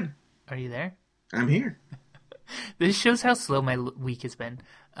 Go ahead. Are you there? I'm here. This shows how slow my week has been.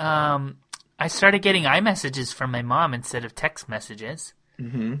 I started getting iMessages from my mom instead of text messages.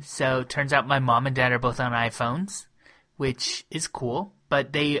 Mm-hmm. So it turns out my mom and dad are both on iPhones, which is cool.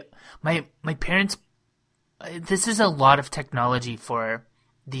 But my parents, this is a lot of technology for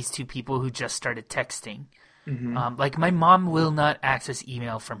these two people who just started texting. Mm-hmm. Like my mom will not access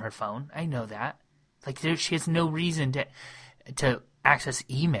email from her phone. I know that. Like she has no reason to access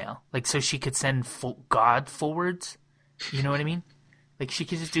email. Like so she could send God forwards. You know what I mean? Like she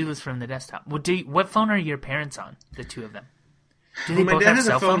could just do this from the desktop. What phone are your parents on? The two of them. Do they both have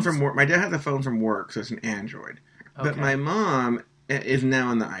cell phones? My dad has a phone from work, so it's an Android. Okay. But my mom is now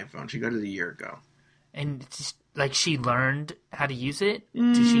on the iPhone. She got it a year ago. And just, like she learned how to use it?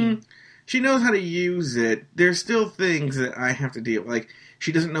 She knows how to use it. There's still things that I have to deal with. Like,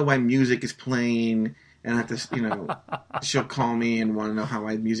 she doesn't know why music is playing, and I have to, she'll call me and want to know how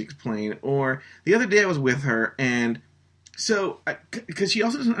my music is playing. Or, the other day I was with her, and so, because she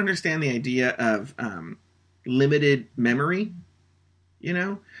also doesn't understand the idea of limited memory,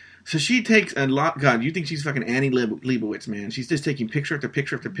 So she takes a lot. God, you think she's fucking Annie Leibovitz, man. She's just taking picture after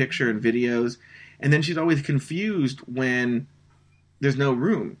picture after picture and videos. And then she's always confused when there's no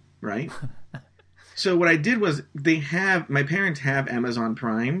room, right? So what I did was my parents have Amazon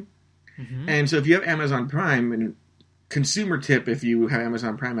Prime. Mm-hmm. And so if you have Amazon Prime, and consumer tip if you have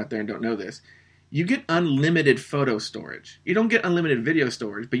Amazon Prime out there and don't know this, you get unlimited photo storage. You don't get unlimited video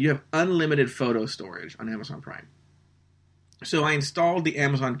storage, but you have unlimited photo storage on Amazon Prime. So I installed the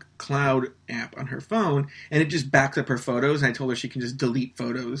Amazon Cloud app on her phone, and it just backs up her photos, and I told her she can just delete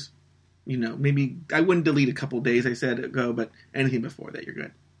photos. Maybe I wouldn't delete a couple days, I said ago, but anything before that, you're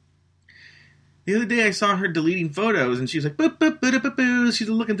good. The other day I saw her deleting photos, and she was like, boop, boop, boop, boop, boop. She's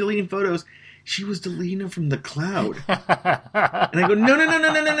looking, deleting photos. She was deleting them from the cloud. And I go, no,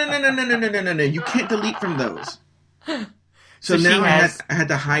 you can't delete from those. So now I had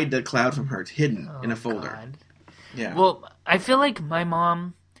to hide the cloud from her. It's hidden in a folder. God. Yeah. Well, I feel like my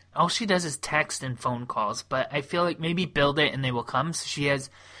mom, all she does is text and phone calls, but I feel like maybe build it and they will come. So she has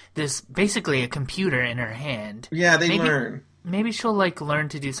this, basically a computer in her hand. Yeah, they learn. Maybe she'll, learn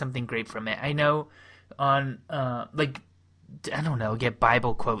to do something great from it. I know on, I don't know, get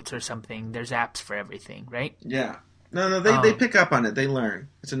Bible quotes or something. There's apps for everything, right? Yeah. No, they pick up on it. They learn.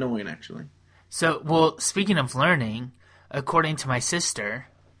 It's annoying, actually. So, well, speaking of learning, according to my sister,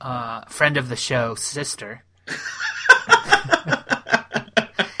 friend of the show, sister...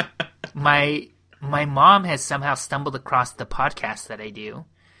 My mom has somehow stumbled across the podcast that I do.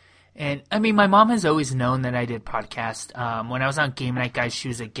 And, I mean, my mom has always known that I did podcast. When I was on Game Night Guys, she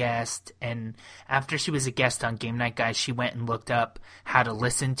was a guest. And after she was a guest on Game Night Guys, she went and looked up how to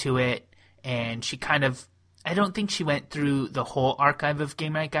listen to it. And she kind of, I don't think she went through the whole archive of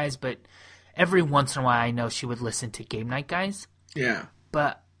Game Night Guys, but every once in a while I know she would listen to Game Night Guys. Yeah.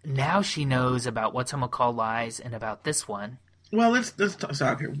 But now she knows about What Someone Call Lies and about this one. Well, let's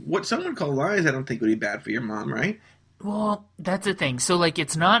stop here. What Someone Call Lies, I don't think would be bad for your mom, right? Well, that's the thing. So,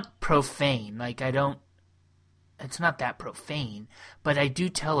 it's not profane. It's not that profane. But I do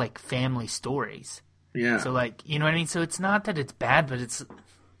tell, family stories. Yeah. So, you know what I mean? So it's not that it's bad, but it's,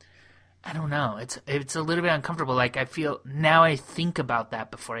 I don't know. It's a little bit uncomfortable. I feel, now I think about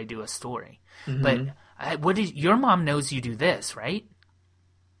that before I do a story. Mm-hmm. But your mom knows you do this, right?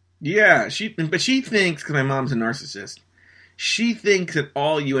 Yeah, but she thinks, because my mom's a narcissist, she thinks that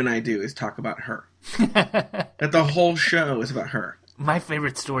all you and I do is talk about her. That the whole show is about her. My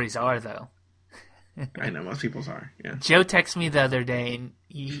favorite stories are, though. I know, most people's are, yeah. Joe texted me the other day, and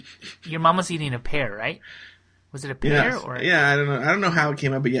your mom was eating a pear, right? Was it a pear? Yes. Or? Yeah, I don't know. I don't know how it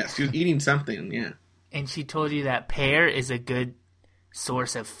came up, but yes, she was eating something, yeah. And she told you that pear is a good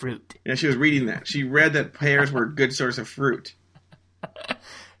source of fruit. Yeah, she was reading that. She read that pears were a good source of fruit.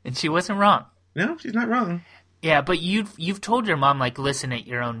 And she wasn't wrong. No, she's not wrong. Yeah, but you've told your mom, listen at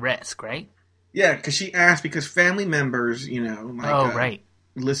your own risk, right? Yeah, because she asked, because family members, right.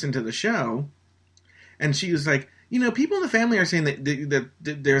 listen to the show. And she was like, people in the family are saying that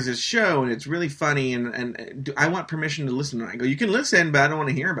there's this show and it's really funny and I want permission to listen to it. I go, you can listen, but I don't want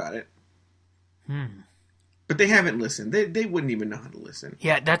to hear about it. But they haven't listened. They wouldn't even know how to listen.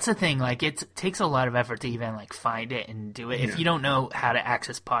 Yeah, that's the thing. Like, it takes a lot of effort to even, like, find it and do it if you don't know how to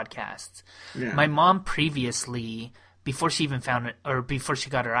access podcasts. Yeah. My mom previously, before she even found it, or before she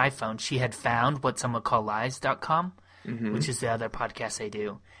got her iPhone, she had found what some would call lies.com, which is the other podcast I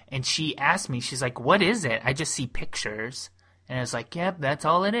do. And she asked me, she's like, what is it? I just see pictures. And I was like, yep, that's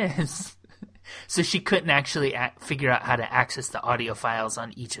all it is. So she couldn't actually figure out how to access the audio files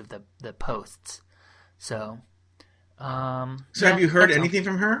on each of the posts. So, have you heard anything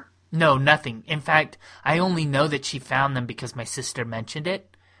from her? No, nothing. In fact, I only know that she found them because my sister mentioned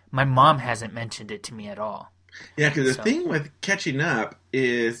it. My mom hasn't mentioned it to me at all. Yeah, because the thing with catching up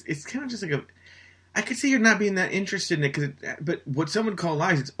is it's kind of just like I could see her not being that interested in it, but what some would call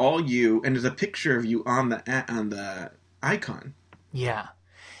lies, it's all you, and there's a picture of you on the icon. Yeah.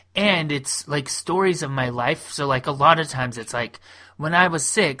 And it's like stories of my life. So like a lot of times it's like, when I was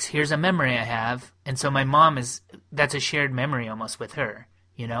 6, here's a memory I have. And so my mom that's a shared memory almost with her,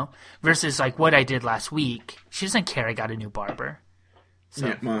 you know? Versus like what I did last week. She doesn't care I got a new barber. So,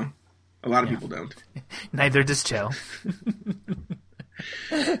 yeah, well, a lot of people don't. Neither does Joe.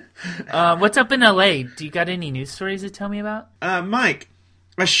 What's up in LA? Do you got any news stories to tell me about? Mike,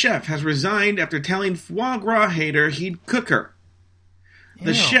 a chef has resigned after telling foie gras hater he'd cook her.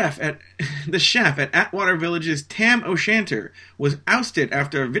 The chef at Atwater Village's Tam O'Shanter was ousted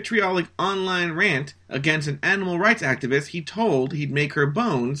after a vitriolic online rant against an animal rights activist he told he'd make her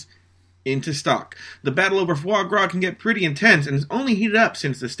bones into stock. The battle over foie gras can get pretty intense and has only heated up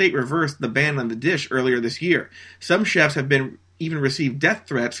since the state reversed the ban on the dish earlier this year. Some chefs have even received death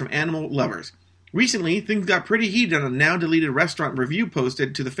threats from animal lovers. Recently, things got pretty heated on a now-deleted restaurant review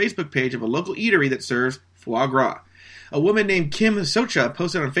posted to the Facebook page of a local eatery that serves foie gras. A woman named Kim Socha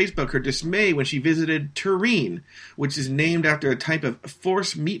posted on Facebook her dismay when she visited Terrine, which is named after a type of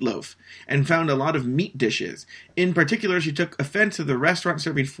force meatloaf, and found a lot of meat dishes. In particular, she took offense to the restaurant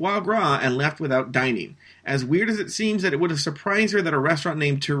serving foie gras and left without dining. As weird as it seems that it would have surprised her that a restaurant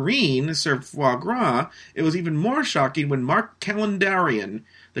named Terrine served foie gras, it was even more shocking when Mark Calendarian,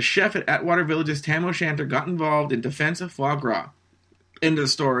 the chef at Atwater Village's Tam O'Shanter, got involved in defense of foie gras. End of the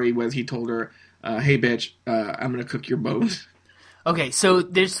story was he told her, hey bitch, I'm gonna cook your bones. Okay, so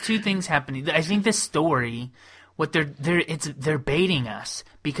there's two things happening. I think this story, what they're baiting us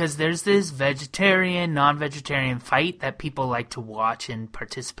because there's this vegetarian, non-vegetarian fight that people like to watch and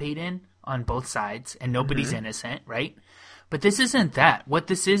participate in on both sides, and nobody's innocent, right? But this isn't that. What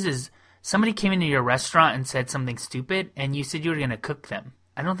this is somebody came into your restaurant and said something stupid, and you said you were gonna cook them.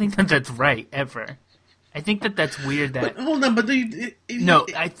 I don't think that that's right ever. I think that that's weird. That but hold on, but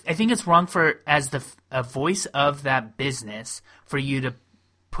I think it's wrong for as a voice of that business for you to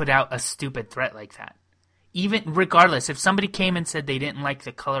put out a stupid threat like that. Even regardless, if somebody came and said they didn't like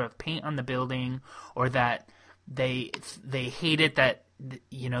the color of paint on the building, or that they hated that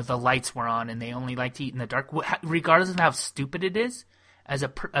the lights were on and they only like to eat in the dark, regardless of how stupid it is, as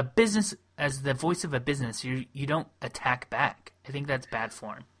a business, as the voice of a business, you don't attack back. I think that's bad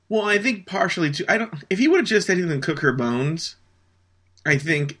form. Well, I think partially too. If he would have just said he was going to cook her bones, I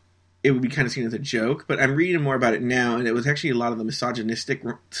think it would be kind of seen as a joke. But I'm reading more about it now, and it was actually a lot of the misogynistic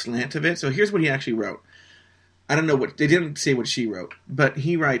slant of it. So here's what he actually wrote. I don't know they didn't say what she wrote, but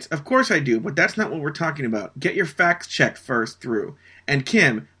he writes, "Of course I do, but that's not what we're talking about. Get your facts checked first through. And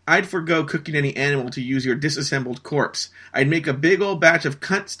Kim, I'd forgo cooking any animal to use your disassembled corpse. I'd make a big old batch of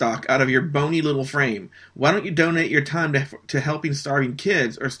cunt stock out of your bony little frame. Why don't you donate your time to helping starving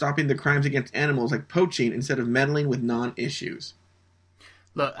kids or stopping the crimes against animals like poaching instead of meddling with non-issues?"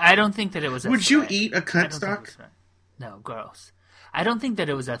 Look, I don't think that it was a Would threat. you eat a cunt stock? No, gross. I don't think that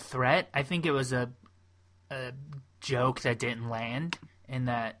it was a threat. I think it was a joke that didn't land, and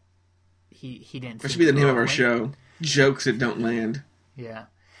that he didn't. That should be the name of our show. Jokes that don't land. Yeah.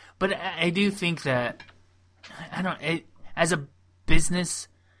 But I do think that, as a business,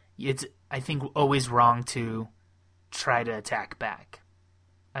 it's, I think, always wrong to try to attack back.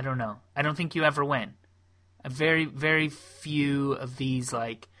 I don't know. I don't think you ever win. A very, very few of these,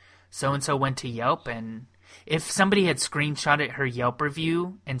 like, so-and-so went to Yelp, and if somebody had screenshotted her Yelp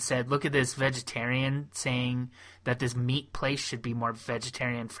review and said, look at this vegetarian saying that this meat place should be more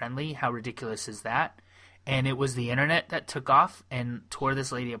vegetarian-friendly, how ridiculous is that? And it was the internet that took off and tore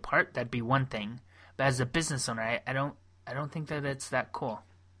this lady apart, that'd be one thing. But as a business owner, I don't think that it's that cool.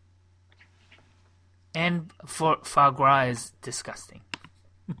 And foie gras is disgusting.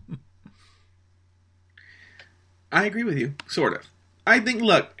 I agree with you, sort of. I think,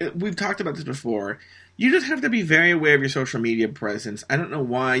 look, we've talked about this before. You just have to be very aware of your social media presence. I don't know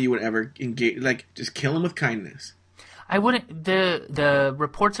why you would ever engage, like, just kill him with kindness. I wouldn't. The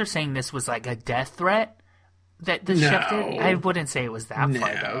reports are saying this was like a death threat. that the chef did? No. I wouldn't say it was that far,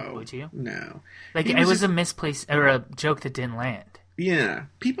 though, No. would you? No. Like, He it was just- a misplaced, or a joke that didn't land. Yeah.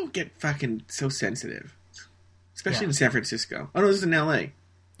 People get fucking so sensitive. Especially Yeah. in San Francisco. Oh, no, this is in L.A.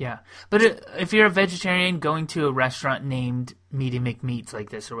 Yeah. But if you're a vegetarian going to a restaurant named Meaty McMeats like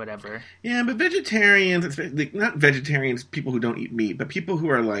this or whatever, Yeah, but vegetarians, like, not vegetarians, people who don't eat meat, but people who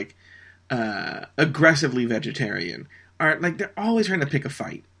are, like, aggressively vegetarian, are, like, they're always trying to pick a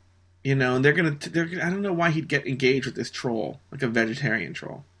fight. You know, and they're I don't know why he'd get engaged with this troll, like a vegetarian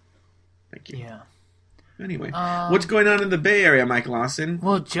troll. Thank you. yeah. Anyway, what's going on in the Bay Area, Mike Lawson?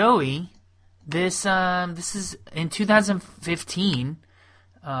 Well, Joey, this is in 2015.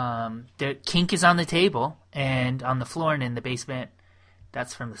 The kink is on the table and on the floor and in the basement.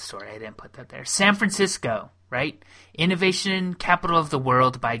 That's from the story. I didn't put that there. San Francisco, right? Innovation capital of the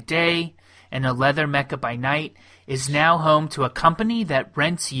world by day and a leather mecca by night, is now home to a company that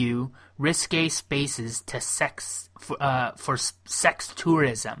rents you risque spaces to for sex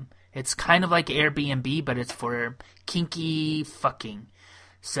tourism. It's kind of like Airbnb, but it's for kinky fucking.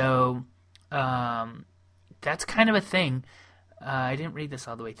 So that's kind of a thing. I didn't read this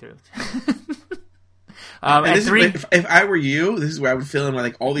all the way through. And this is, if I were you, this is where I would fill in with,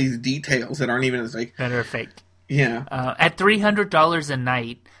 like, all these details that aren't even like that are fake. Yeah. At $300 a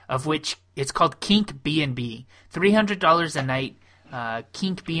night, of which it's called Kink B&B. $300 a night,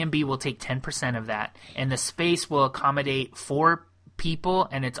 Kink B&B will take 10% of that, and the space will accommodate 4 people,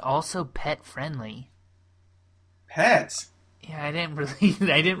 and it's also pet friendly. Pets. Yeah, I didn't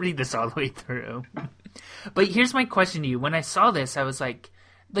read this all the way through. But here's my question to you. When I saw this, I was like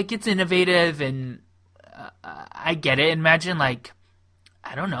it's innovative, and I get it. Imagine, like,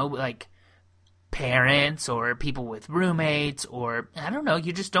 I don't know, like parents or people with roommates, or I don't know,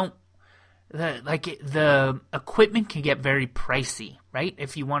 you just don't the equipment can get very pricey, right?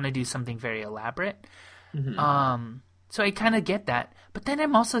 If you want to do something very elaborate. Mm-hmm. So I kind of get that. But then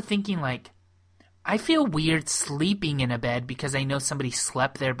I'm also thinking, like, I feel weird sleeping in a bed because I know somebody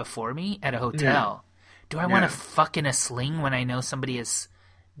slept there before me at a hotel. Yeah. Do I want to fuck in a sling when I know somebody has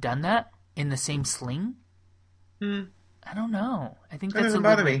done that in the same sling? I don't know. I think That that's doesn't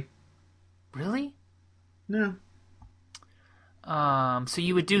bother me. Really? No. So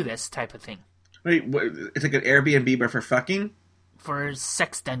you would do this type of thing Wait, what, it's like an Airbnb but for fucking? for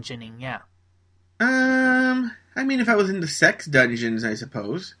sex dungeoning, yeah. I mean, if I was into sex dungeons, I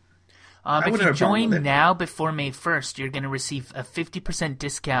suppose. If wouldn't you have a problem with join it. now before May 1st, you're going to receive a 50%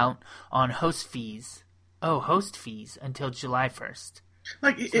 discount on host fees. Oh, host fees until July 1st.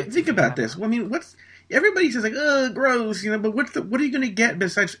 Like, think about this. I mean, everybody says, like, oh, gross, you know, but what are you going to get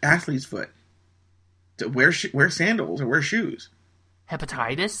besides athlete's foot? To wear sandals or wear shoes.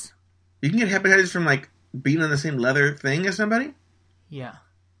 Hepatitis? You can get hepatitis from, like, being on the same leather thing as somebody? Yeah.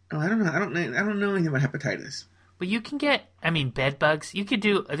 Oh, I don't know. I don't know anything about hepatitis. But you can get, bed bugs. You could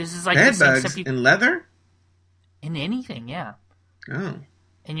do, this is like Bed the same bugs stuff you, in leather? in anything, yeah. Oh.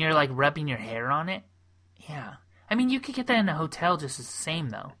 And you're like rubbing your hair on it. Yeah. You could get that in a hotel just the same,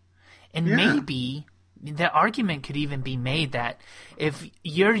 though. And Yeah. maybe the argument could even be made that if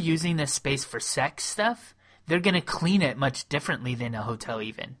you're using this space for sex stuff, they're going to clean it much differently than a hotel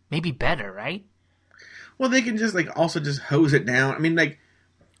even. Maybe better, right? Well, they can just, like, also just hose it down. I mean, like,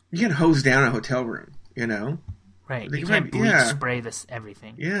 you can hose down a hotel room, you know? Right. They You can, can't bleach yeah. spray this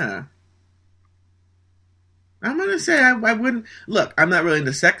everything. Yeah. I'm going to say I wouldn't... Look, I'm not really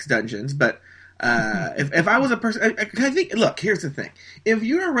into sex dungeons, but if I was a person... I think... Look, here's the thing. If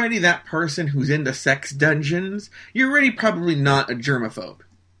you're already that person who's into sex dungeons, you're already probably not a germaphobe.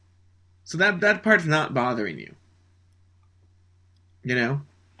 So that part's not bothering you. You know?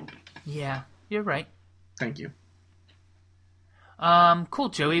 Yeah, you're right. Thank you. Cool,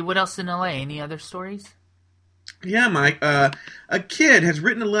 Joey. What else in LA? Any other stories? Yeah, Mike. A kid has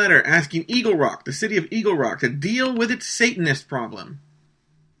written a letter asking Eagle Rock, the city of Eagle Rock, to deal with its Satanist problem.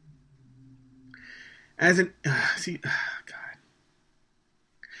 God.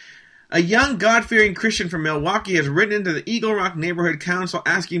 A young God-fearing Christian from Milwaukee has written into the Eagle Rock Neighborhood Council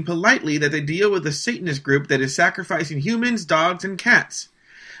asking politely that they deal with the Satanist group that is sacrificing humans, dogs, and cats.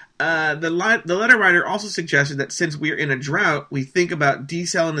 The letter writer also suggested that since we're in a drought, we think about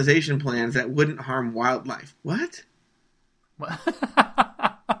desalinization plans that wouldn't harm wildlife. What?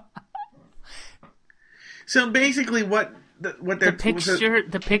 So basically, the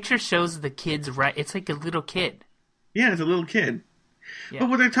picture shows the kid's right. It's like a little kid. Yeah, it's a little kid. Yeah. But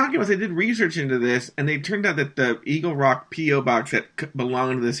what they're talking about is they did research into this, and they turned out that the Eagle Rock P.O. box that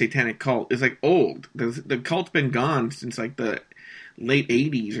belonged to the satanic cult is, like, old. The cult's been gone since, like, the late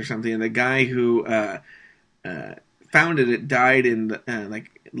 80s or something, and the guy who founded it died in the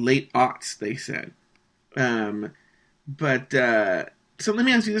late aughts, they said. So let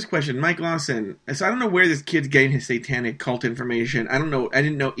me ask you this question, Mike Lawson. So I don't know where this kid's getting his satanic cult information. I don't know. I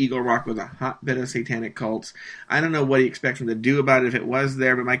didn't know Eagle Rock was a hotbed of satanic cults. I don't know what he expects him to do about it if it was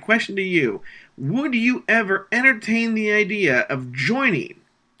there. But my question to you, would you ever entertain the idea of joining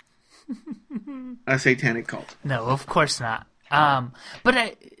a satanic cult? No, of course not. No,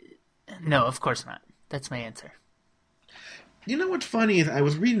 of course not. That's my answer. You know what's funny is I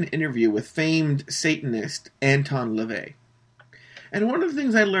was reading an interview with famed Satanist Anton LaVey. And one of the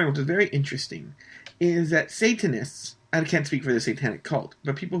things I learned, which is very interesting, is that Satanists, I can't speak for the satanic cult,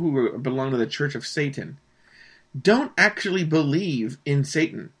 but people who belong to the Church of Satan, don't actually believe in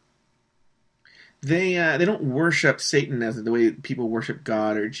Satan. They don't worship Satan as the way people worship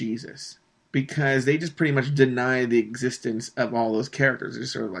God or Jesus, because they just pretty much deny the existence of all those characters. They're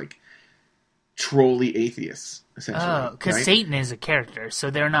sort of like trolly atheists, essentially. Oh, because right? Satan is a character, so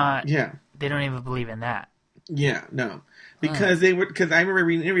they're not. Yeah. They don't even believe in that. Yeah, no. Because I remember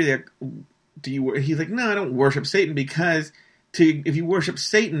reading an interview there, he's like, no, I don't worship Satan because if you worship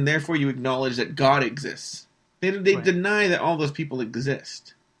Satan, therefore you acknowledge that God exists. They Right. deny that all those people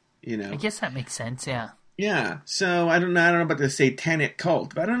exist, you know? I guess that makes sense, yeah. Yeah, so I don't know about the satanic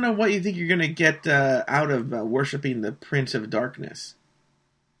cult, but I don't know what you think you're going to get out of worshiping the Prince of Darkness.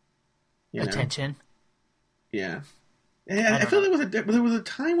 You know? Attention. Yeah. I feel there was a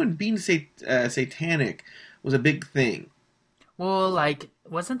time when being satanic was a big thing. Well, like,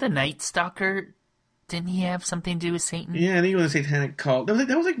 wasn't the Night Stalker, didn't he have something to do with Satan? Yeah, I think it was a satanic cult.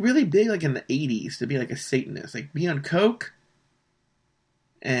 That was like really big, like in the 80s, to be like a Satanist, like be on coke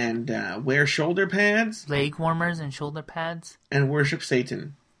and wear shoulder pads Leg warmers and shoulder pads? and worship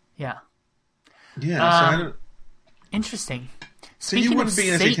Satan. Yeah. Yeah, so I don't. Interesting. So you wouldn't be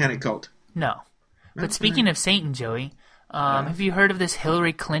in a satanic cult? No. But speaking of Satan, Joey, have you heard of this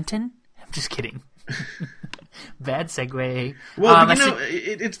Hillary Clinton? I'm just kidding. Bad segue. Well,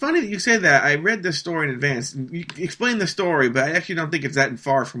 it's funny that you say that. I read this story in advance. You explain the story, but I actually don't think it's that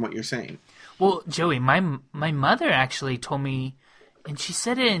far from what you're saying. Well, Joey, my mother actually told me, and she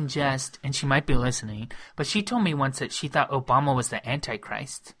said it in jest, and she might be listening, but she told me once that she thought Obama was the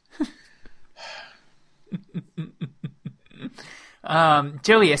Antichrist.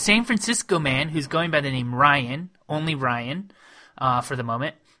 Joey, a San Francisco man who's going by the name Ryan, only Ryan, for the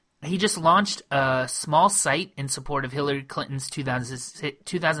moment, he just launched a small site in support of Hillary Clinton's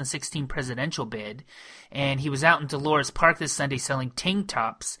 2016 presidential bid, and he was out in Dolores Park this Sunday selling tank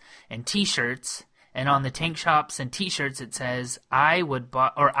tops and T-shirts, and on the tank tops and T-shirts it says,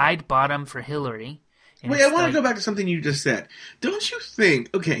 I'd bottom for Hillary. And Wait, I want to go back to something you just said. Don't you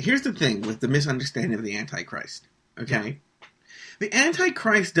think... Okay, here's the thing with the misunderstanding of the Antichrist. Okay? Yeah. The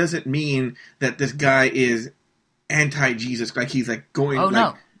Antichrist doesn't mean that this guy is anti-Jesus, like he's like going... Oh, like,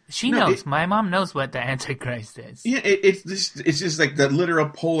 no. She knows. My mom knows what the Antichrist is. Yeah, it's just like the literal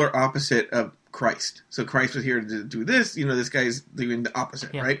polar opposite of Christ. So Christ was here to do this, this guy's doing the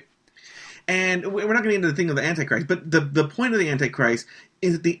opposite, Yeah. right? And we're not going to get into the thing of the Antichrist, but the point of the Antichrist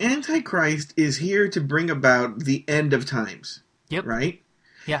is that the Antichrist is here to bring about the end of times. Yep. Right?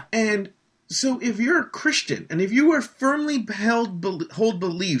 Yeah. And so if you're a Christian, and if you are firmly hold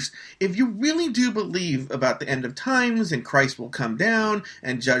beliefs, if you really do believe about the end of times, and Christ will come down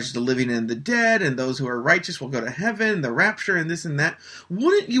and judge the living and the dead, and those who are righteous will go to heaven, the rapture, and this and that,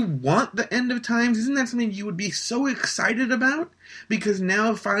 wouldn't you want the end of times? Isn't that something you would be so excited about? Because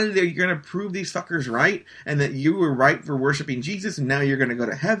now finally you're going to prove these fuckers right, and that you were right for worshiping Jesus, and now you're going to go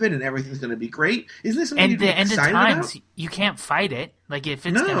to heaven, and everything's going to be great. Isn't this something And you'd the be end of excited times, about? you can't fight it. Like if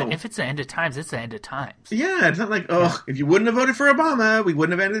it's if it's the end of times, it's the end of times. Yeah, it's not like, if you wouldn't have voted for Obama, we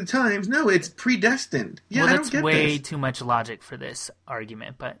wouldn't have ended the times. No, it's predestined. Yeah, Well, I that's don't get way this. too much logic for this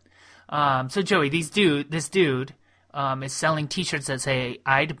argument. But so Joey, this dude is selling T-shirts that say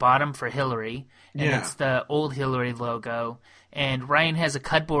 "I'd bottom for Hillary," and Yeah. it's the old Hillary logo. And Ryan has a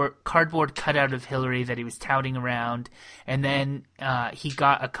cardboard cutout of Hillary that he was touting around. And then he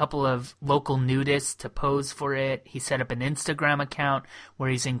got a couple of local nudists to pose for it. He set up an Instagram account where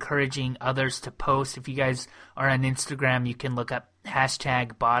he's encouraging others to post. If you guys are on Instagram, you can look up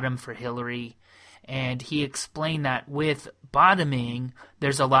 #bottom for Hillary. And he explained that with bottoming,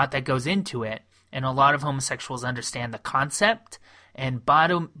 there's a lot that goes into it. And a lot of homosexuals understand the concept. And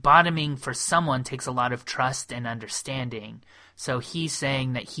bottoming for someone takes a lot of trust and understanding. So he's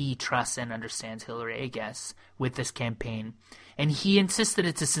saying that he trusts and understands Hillary, I guess, with this campaign. And he insisted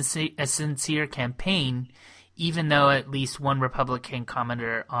it's a sincere campaign, even though at least one Republican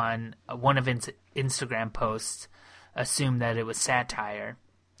commenter on one of his Instagram posts assumed that it was satire.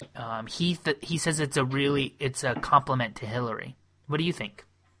 He says it's a compliment to Hillary. What do you think?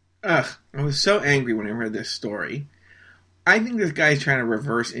 I was so angry when I read this story. I think this guy's trying to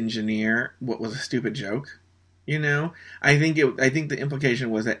reverse engineer what was a stupid joke. You know, I think the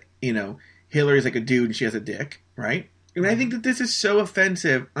implication was that, you know, Hillary's like a dude and she has a dick, right? And I think that this is so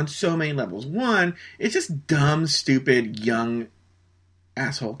offensive on so many levels. One, it's just dumb, stupid, young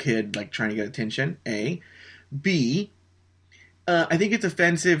asshole kid like trying to get attention. A. B. I think it's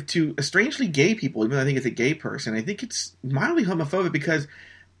offensive to strangely gay people, even though I think it's a gay person. I think it's mildly homophobic because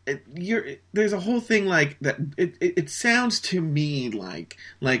there's a whole thing like that. It sounds to me like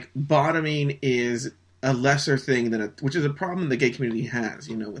bottoming is a lesser thing than which is a problem the gay community has.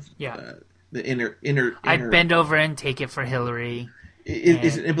 You know, with the inner. I'd bend over and take it for Hillary.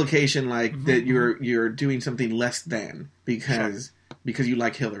 It's an implication like that you're doing something less than because you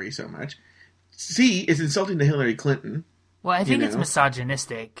like Hillary so much. C, it's insulting to Hillary Clinton. Well, I think it's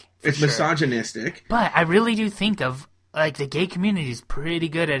misogynistic. It's misogynistic. But I really do think of, like, the gay community is pretty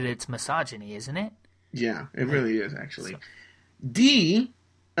good at its misogyny, isn't it? Yeah, it really is, actually. So. D,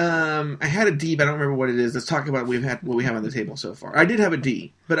 I had a D, but I don't remember what it is. Let's talk about what we have on the table so far. I did have a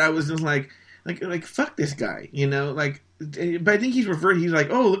D, but I was just like, fuck this guy, you know? Like, but I think he's reverted. He's like,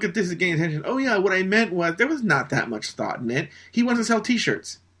 oh, look at this, is getting attention. Oh, yeah, what I meant was there was not that much thought in it. He wants to sell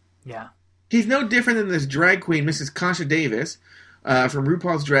T-shirts. Yeah. He's no different than this drag queen, Mrs. Kasha Davis, from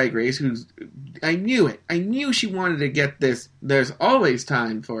RuPaul's Drag Race, I knew it. I knew she wanted to get this, there's always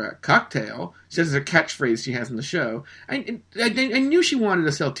time for a cocktail. She says it's a catchphrase she has in the show. I knew she wanted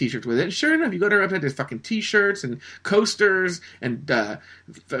to sell T-shirts with it. And sure enough, you go to her website, there's fucking T-shirts and coasters and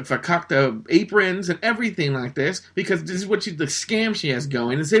for cocktail aprons and everything like this, because this is what the scam she has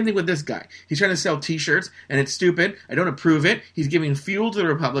going. The same thing with this guy. He's trying to sell T-shirts, and it's stupid. I don't approve it. He's giving fuel to the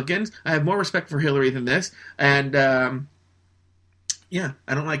Republicans. I have more respect for Hillary than this. And, yeah,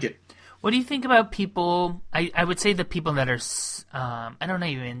 I don't like it. What do you think about people? I would say the people that are,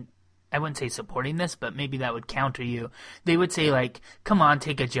 I wouldn't say supporting this, but maybe that would counter you. They would say, like, come on,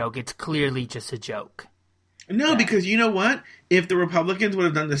 take a joke. It's clearly just a joke. No, because you know what? If the Republicans would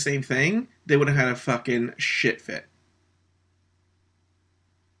have done the same thing, they would have had a fucking shit fit.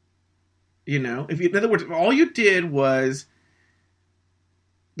 You know? In other words, if all you did was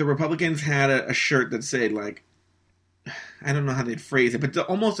the Republicans had a shirt that said, like, I don't know how they'd phrase it, but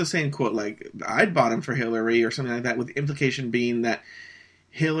almost the same quote, like, I'd bottom for Hillary or something like that, with the implication being that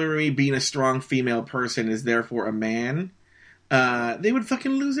Hillary, being a strong female person, is therefore a man. They would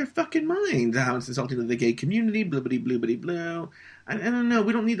fucking lose their fucking minds. How it's insulting to the gay community, blibbity bloobity blue. I don't know.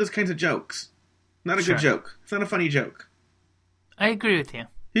 We don't need those kinds of jokes. Not a good joke. It's not a funny joke. I agree with you.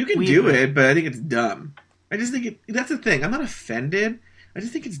 You can do it, but I think it's dumb. I just think that's the thing. I'm not offended. I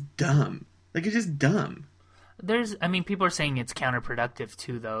just think it's dumb. Like, it's just dumb. People are saying it's counterproductive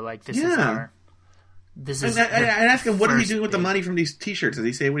too, though. Like, this is our. This is. I asked him, what is he doing with the money from these T-shirts? Does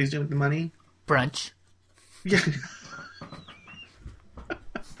he say what he's doing with the money? Brunch. Yeah.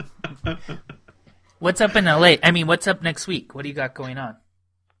 What's up in LA? What's up next week? What do you got going on?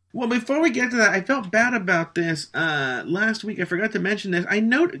 Well, before we get to that, I felt bad about this. Last week, I forgot to mention this. I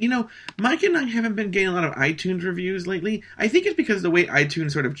know, Mike and I haven't been getting a lot of iTunes reviews lately. I think it's because of the way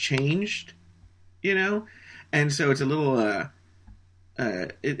iTunes sort of changed, And so it's a little,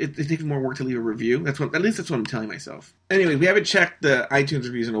 it takes more work to leave a review. At least that's what I'm telling myself. Anyway, we haven't checked the iTunes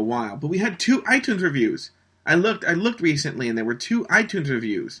reviews in a while, but we had 2 iTunes reviews. I looked recently, and there were 2 iTunes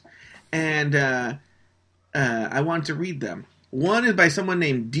reviews, and I wanted to read them. One is by someone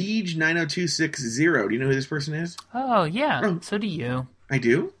named Deej90260. Do you know who this person is? Oh, yeah. Oh. So do you. I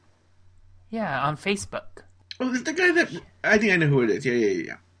do? Yeah, on Facebook. Oh, the guy that... I think I know who it is.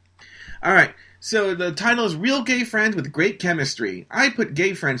 Yeah. All right. So the title is Real Gay Friends with Great Chemistry. I put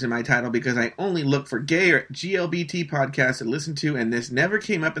gay friends in my title because I only look for gay or GLBT podcasts to listen to, and this never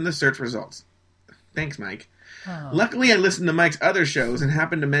came up in the search results. Thanks, Mike. Oh. Luckily, I listened to Mike's other shows and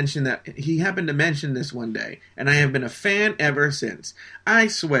happened to mention this one day, and I have been a fan ever since. I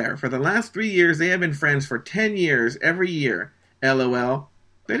swear, for the last 3 years, they have been friends for 10 years every year. LOL.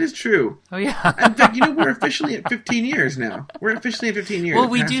 That is true. Oh, yeah. In fact, we're officially at 15 years now. We're officially at 15 years. Well,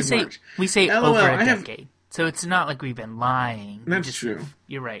 we say LOL, over a decade. So it's not like we've been lying. That's true.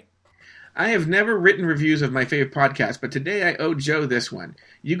 You're right. I have never written reviews of my favorite podcast, but today I owe Joe this one.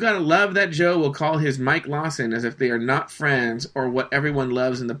 You gotta love that Joe will call his Mike Lawson as if they are not friends, or what everyone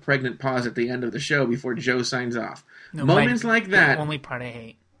loves in the pregnant pause at the end of the show before Joe signs off. No, Moments like that. The only part I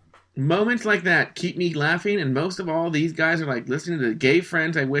hate. Moments like that keep me laughing, and most of all, these guys are like listening to the gay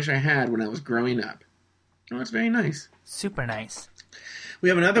friends I wish I had when I was growing up. Oh, that's very nice. Super nice. We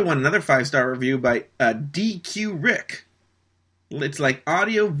have another 5-star review by DQ Rick. It's like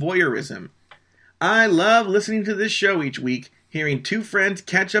audio voyeurism. I love listening to this show each week. Hearing two friends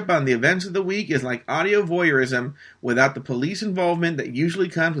catch up on the events of the week is like audio voyeurism without the police involvement that usually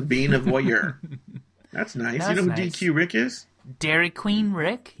comes with being a voyeur. That's nice. That's you know who nice. DQ Rick is? Dairy Queen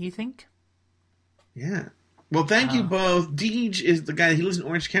Rick, you think? Yeah. Well, thank you both. Deej is the guy. He lives in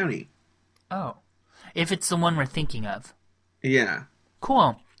Orange County. Oh. If it's the one we're thinking of. Yeah.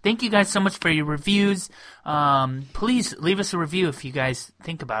 Cool. Thank you guys so much for your reviews. Please leave us a review if you guys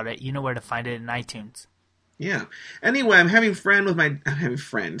think about it. You know where to find it in iTunes. Yeah. Anyway, I'm having friends with my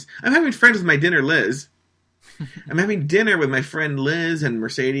dinner, Liz. I'm having dinner with my friend Liz and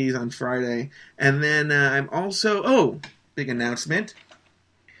Mercedes on Friday. And then I'm also... big announcement.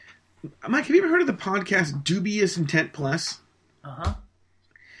 Mike, have you ever heard of the podcast Dubious Intent Plus? Uh-huh.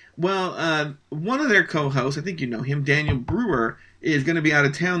 Well, one of their co-hosts, I think you know him, Daniel Brewer, is going to be out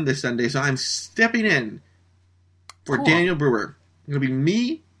of town this Sunday, so I'm stepping in for Cool. Daniel Brewer. It'll be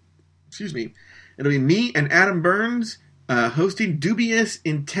me and Adam Burns hosting Dubious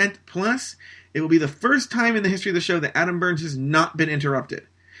Intent Plus. It will be the first time in the history of the show that Adam Burns has not been interrupted.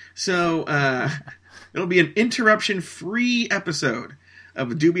 So, it'll be an interruption-free episode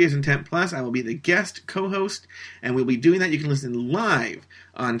of Dubious Intent Plus. I will be the guest co-host, and we'll be doing that. You can listen live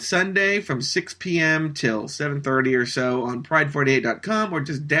on Sunday from 6 p.m. till 7:30 or so on Pride48.com, or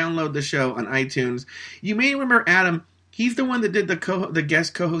just download the show on iTunes. You may remember Adam. He's the one that did the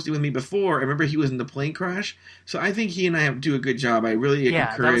guest co-hosting with me before. I remember he was in the plane crash, so I think he and I do a good job. I really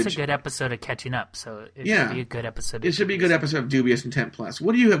encourage... that was a good episode of catching up, so it should be a good episode. It should be a good episode of Dubious Intent Plus.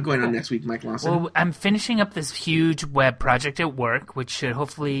 What do you have going on next week, Mike Lawson? Well, I'm finishing up this huge web project at work, which should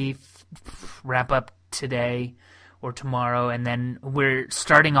hopefully wrap up today or tomorrow, and then we're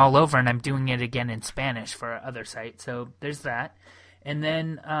starting all over, and I'm doing it again in Spanish for our other site, so there's that. And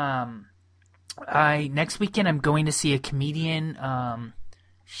then next weekend I'm going to see a comedian,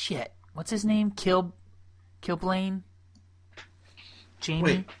 what's his name? Kilblain? Jamie?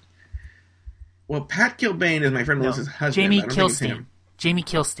 Wait. Well, Pat Kilbane is my friend Melissa's husband. Jamie I don't think it's Kilstein. him. Jamie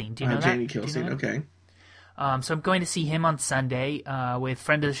Kilstein. Do you know that? Jamie Do you know Kilstein, him? okay. So I'm going to see him on Sunday with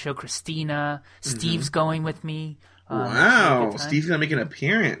friend of the show, Christina. Steve's going with me. Wow, Steve's going to make an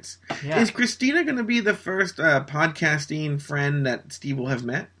appearance. Yeah. Is Christina going to be the first podcasting friend that Steve will have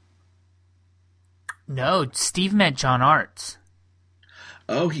met? No, Steve met John Arts.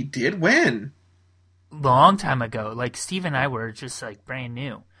 Oh, he did? When? Long time ago. Like, Steve and I were just, like, brand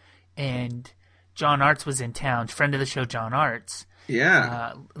new. And John Arts was in town. Friend of the show, John Arts.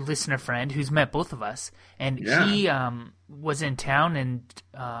 Yeah. Listener friend who's met both of us. And Yeah. he was in town, and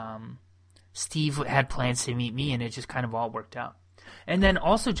Steve had plans to meet me, and it just kind of all worked out. And then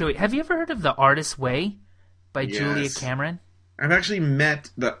also, Joey, have you ever heard of The Artist's Way by Julia Yes. Cameron? I've actually met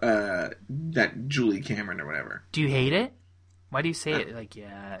that Julie Cameron or whatever. Do you hate it? Why do you say it like,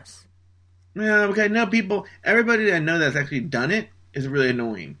 yes? Yeah, okay, no, everybody that I know that's actually done it is really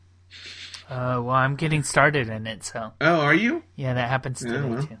annoying. Well, I'm getting started in it, so. Oh, are you? Yeah, that happens today,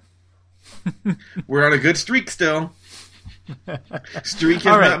 well. too. We're on a good streak still. Streak has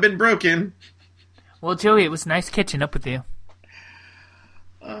All right. not been broken. Well, Joey, it was nice catching up with you.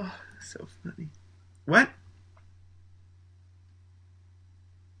 Oh, so funny. What?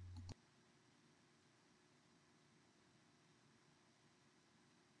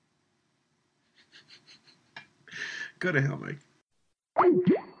 Go to hell, Mike.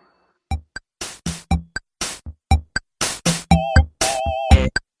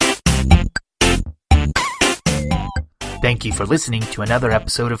 Thank you for listening to another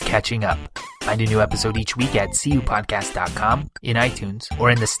episode of Catching Up. Find a new episode each week at cupodcast.com, in iTunes,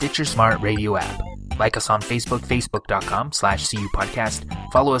 or in the Stitcher Smart Radio app. Like us on Facebook,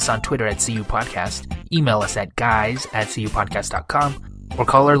 facebook.com/cupodcast. Follow us on Twitter at cupodcast. Email us at guys@cupodcast.com. Or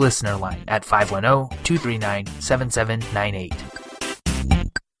call our listener line at 510-239-7798.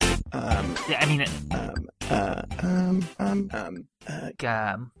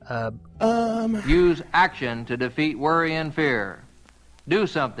 Use action to defeat worry and fear. Do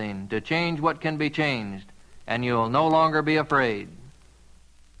something to change what can be changed, and you'll no longer be afraid.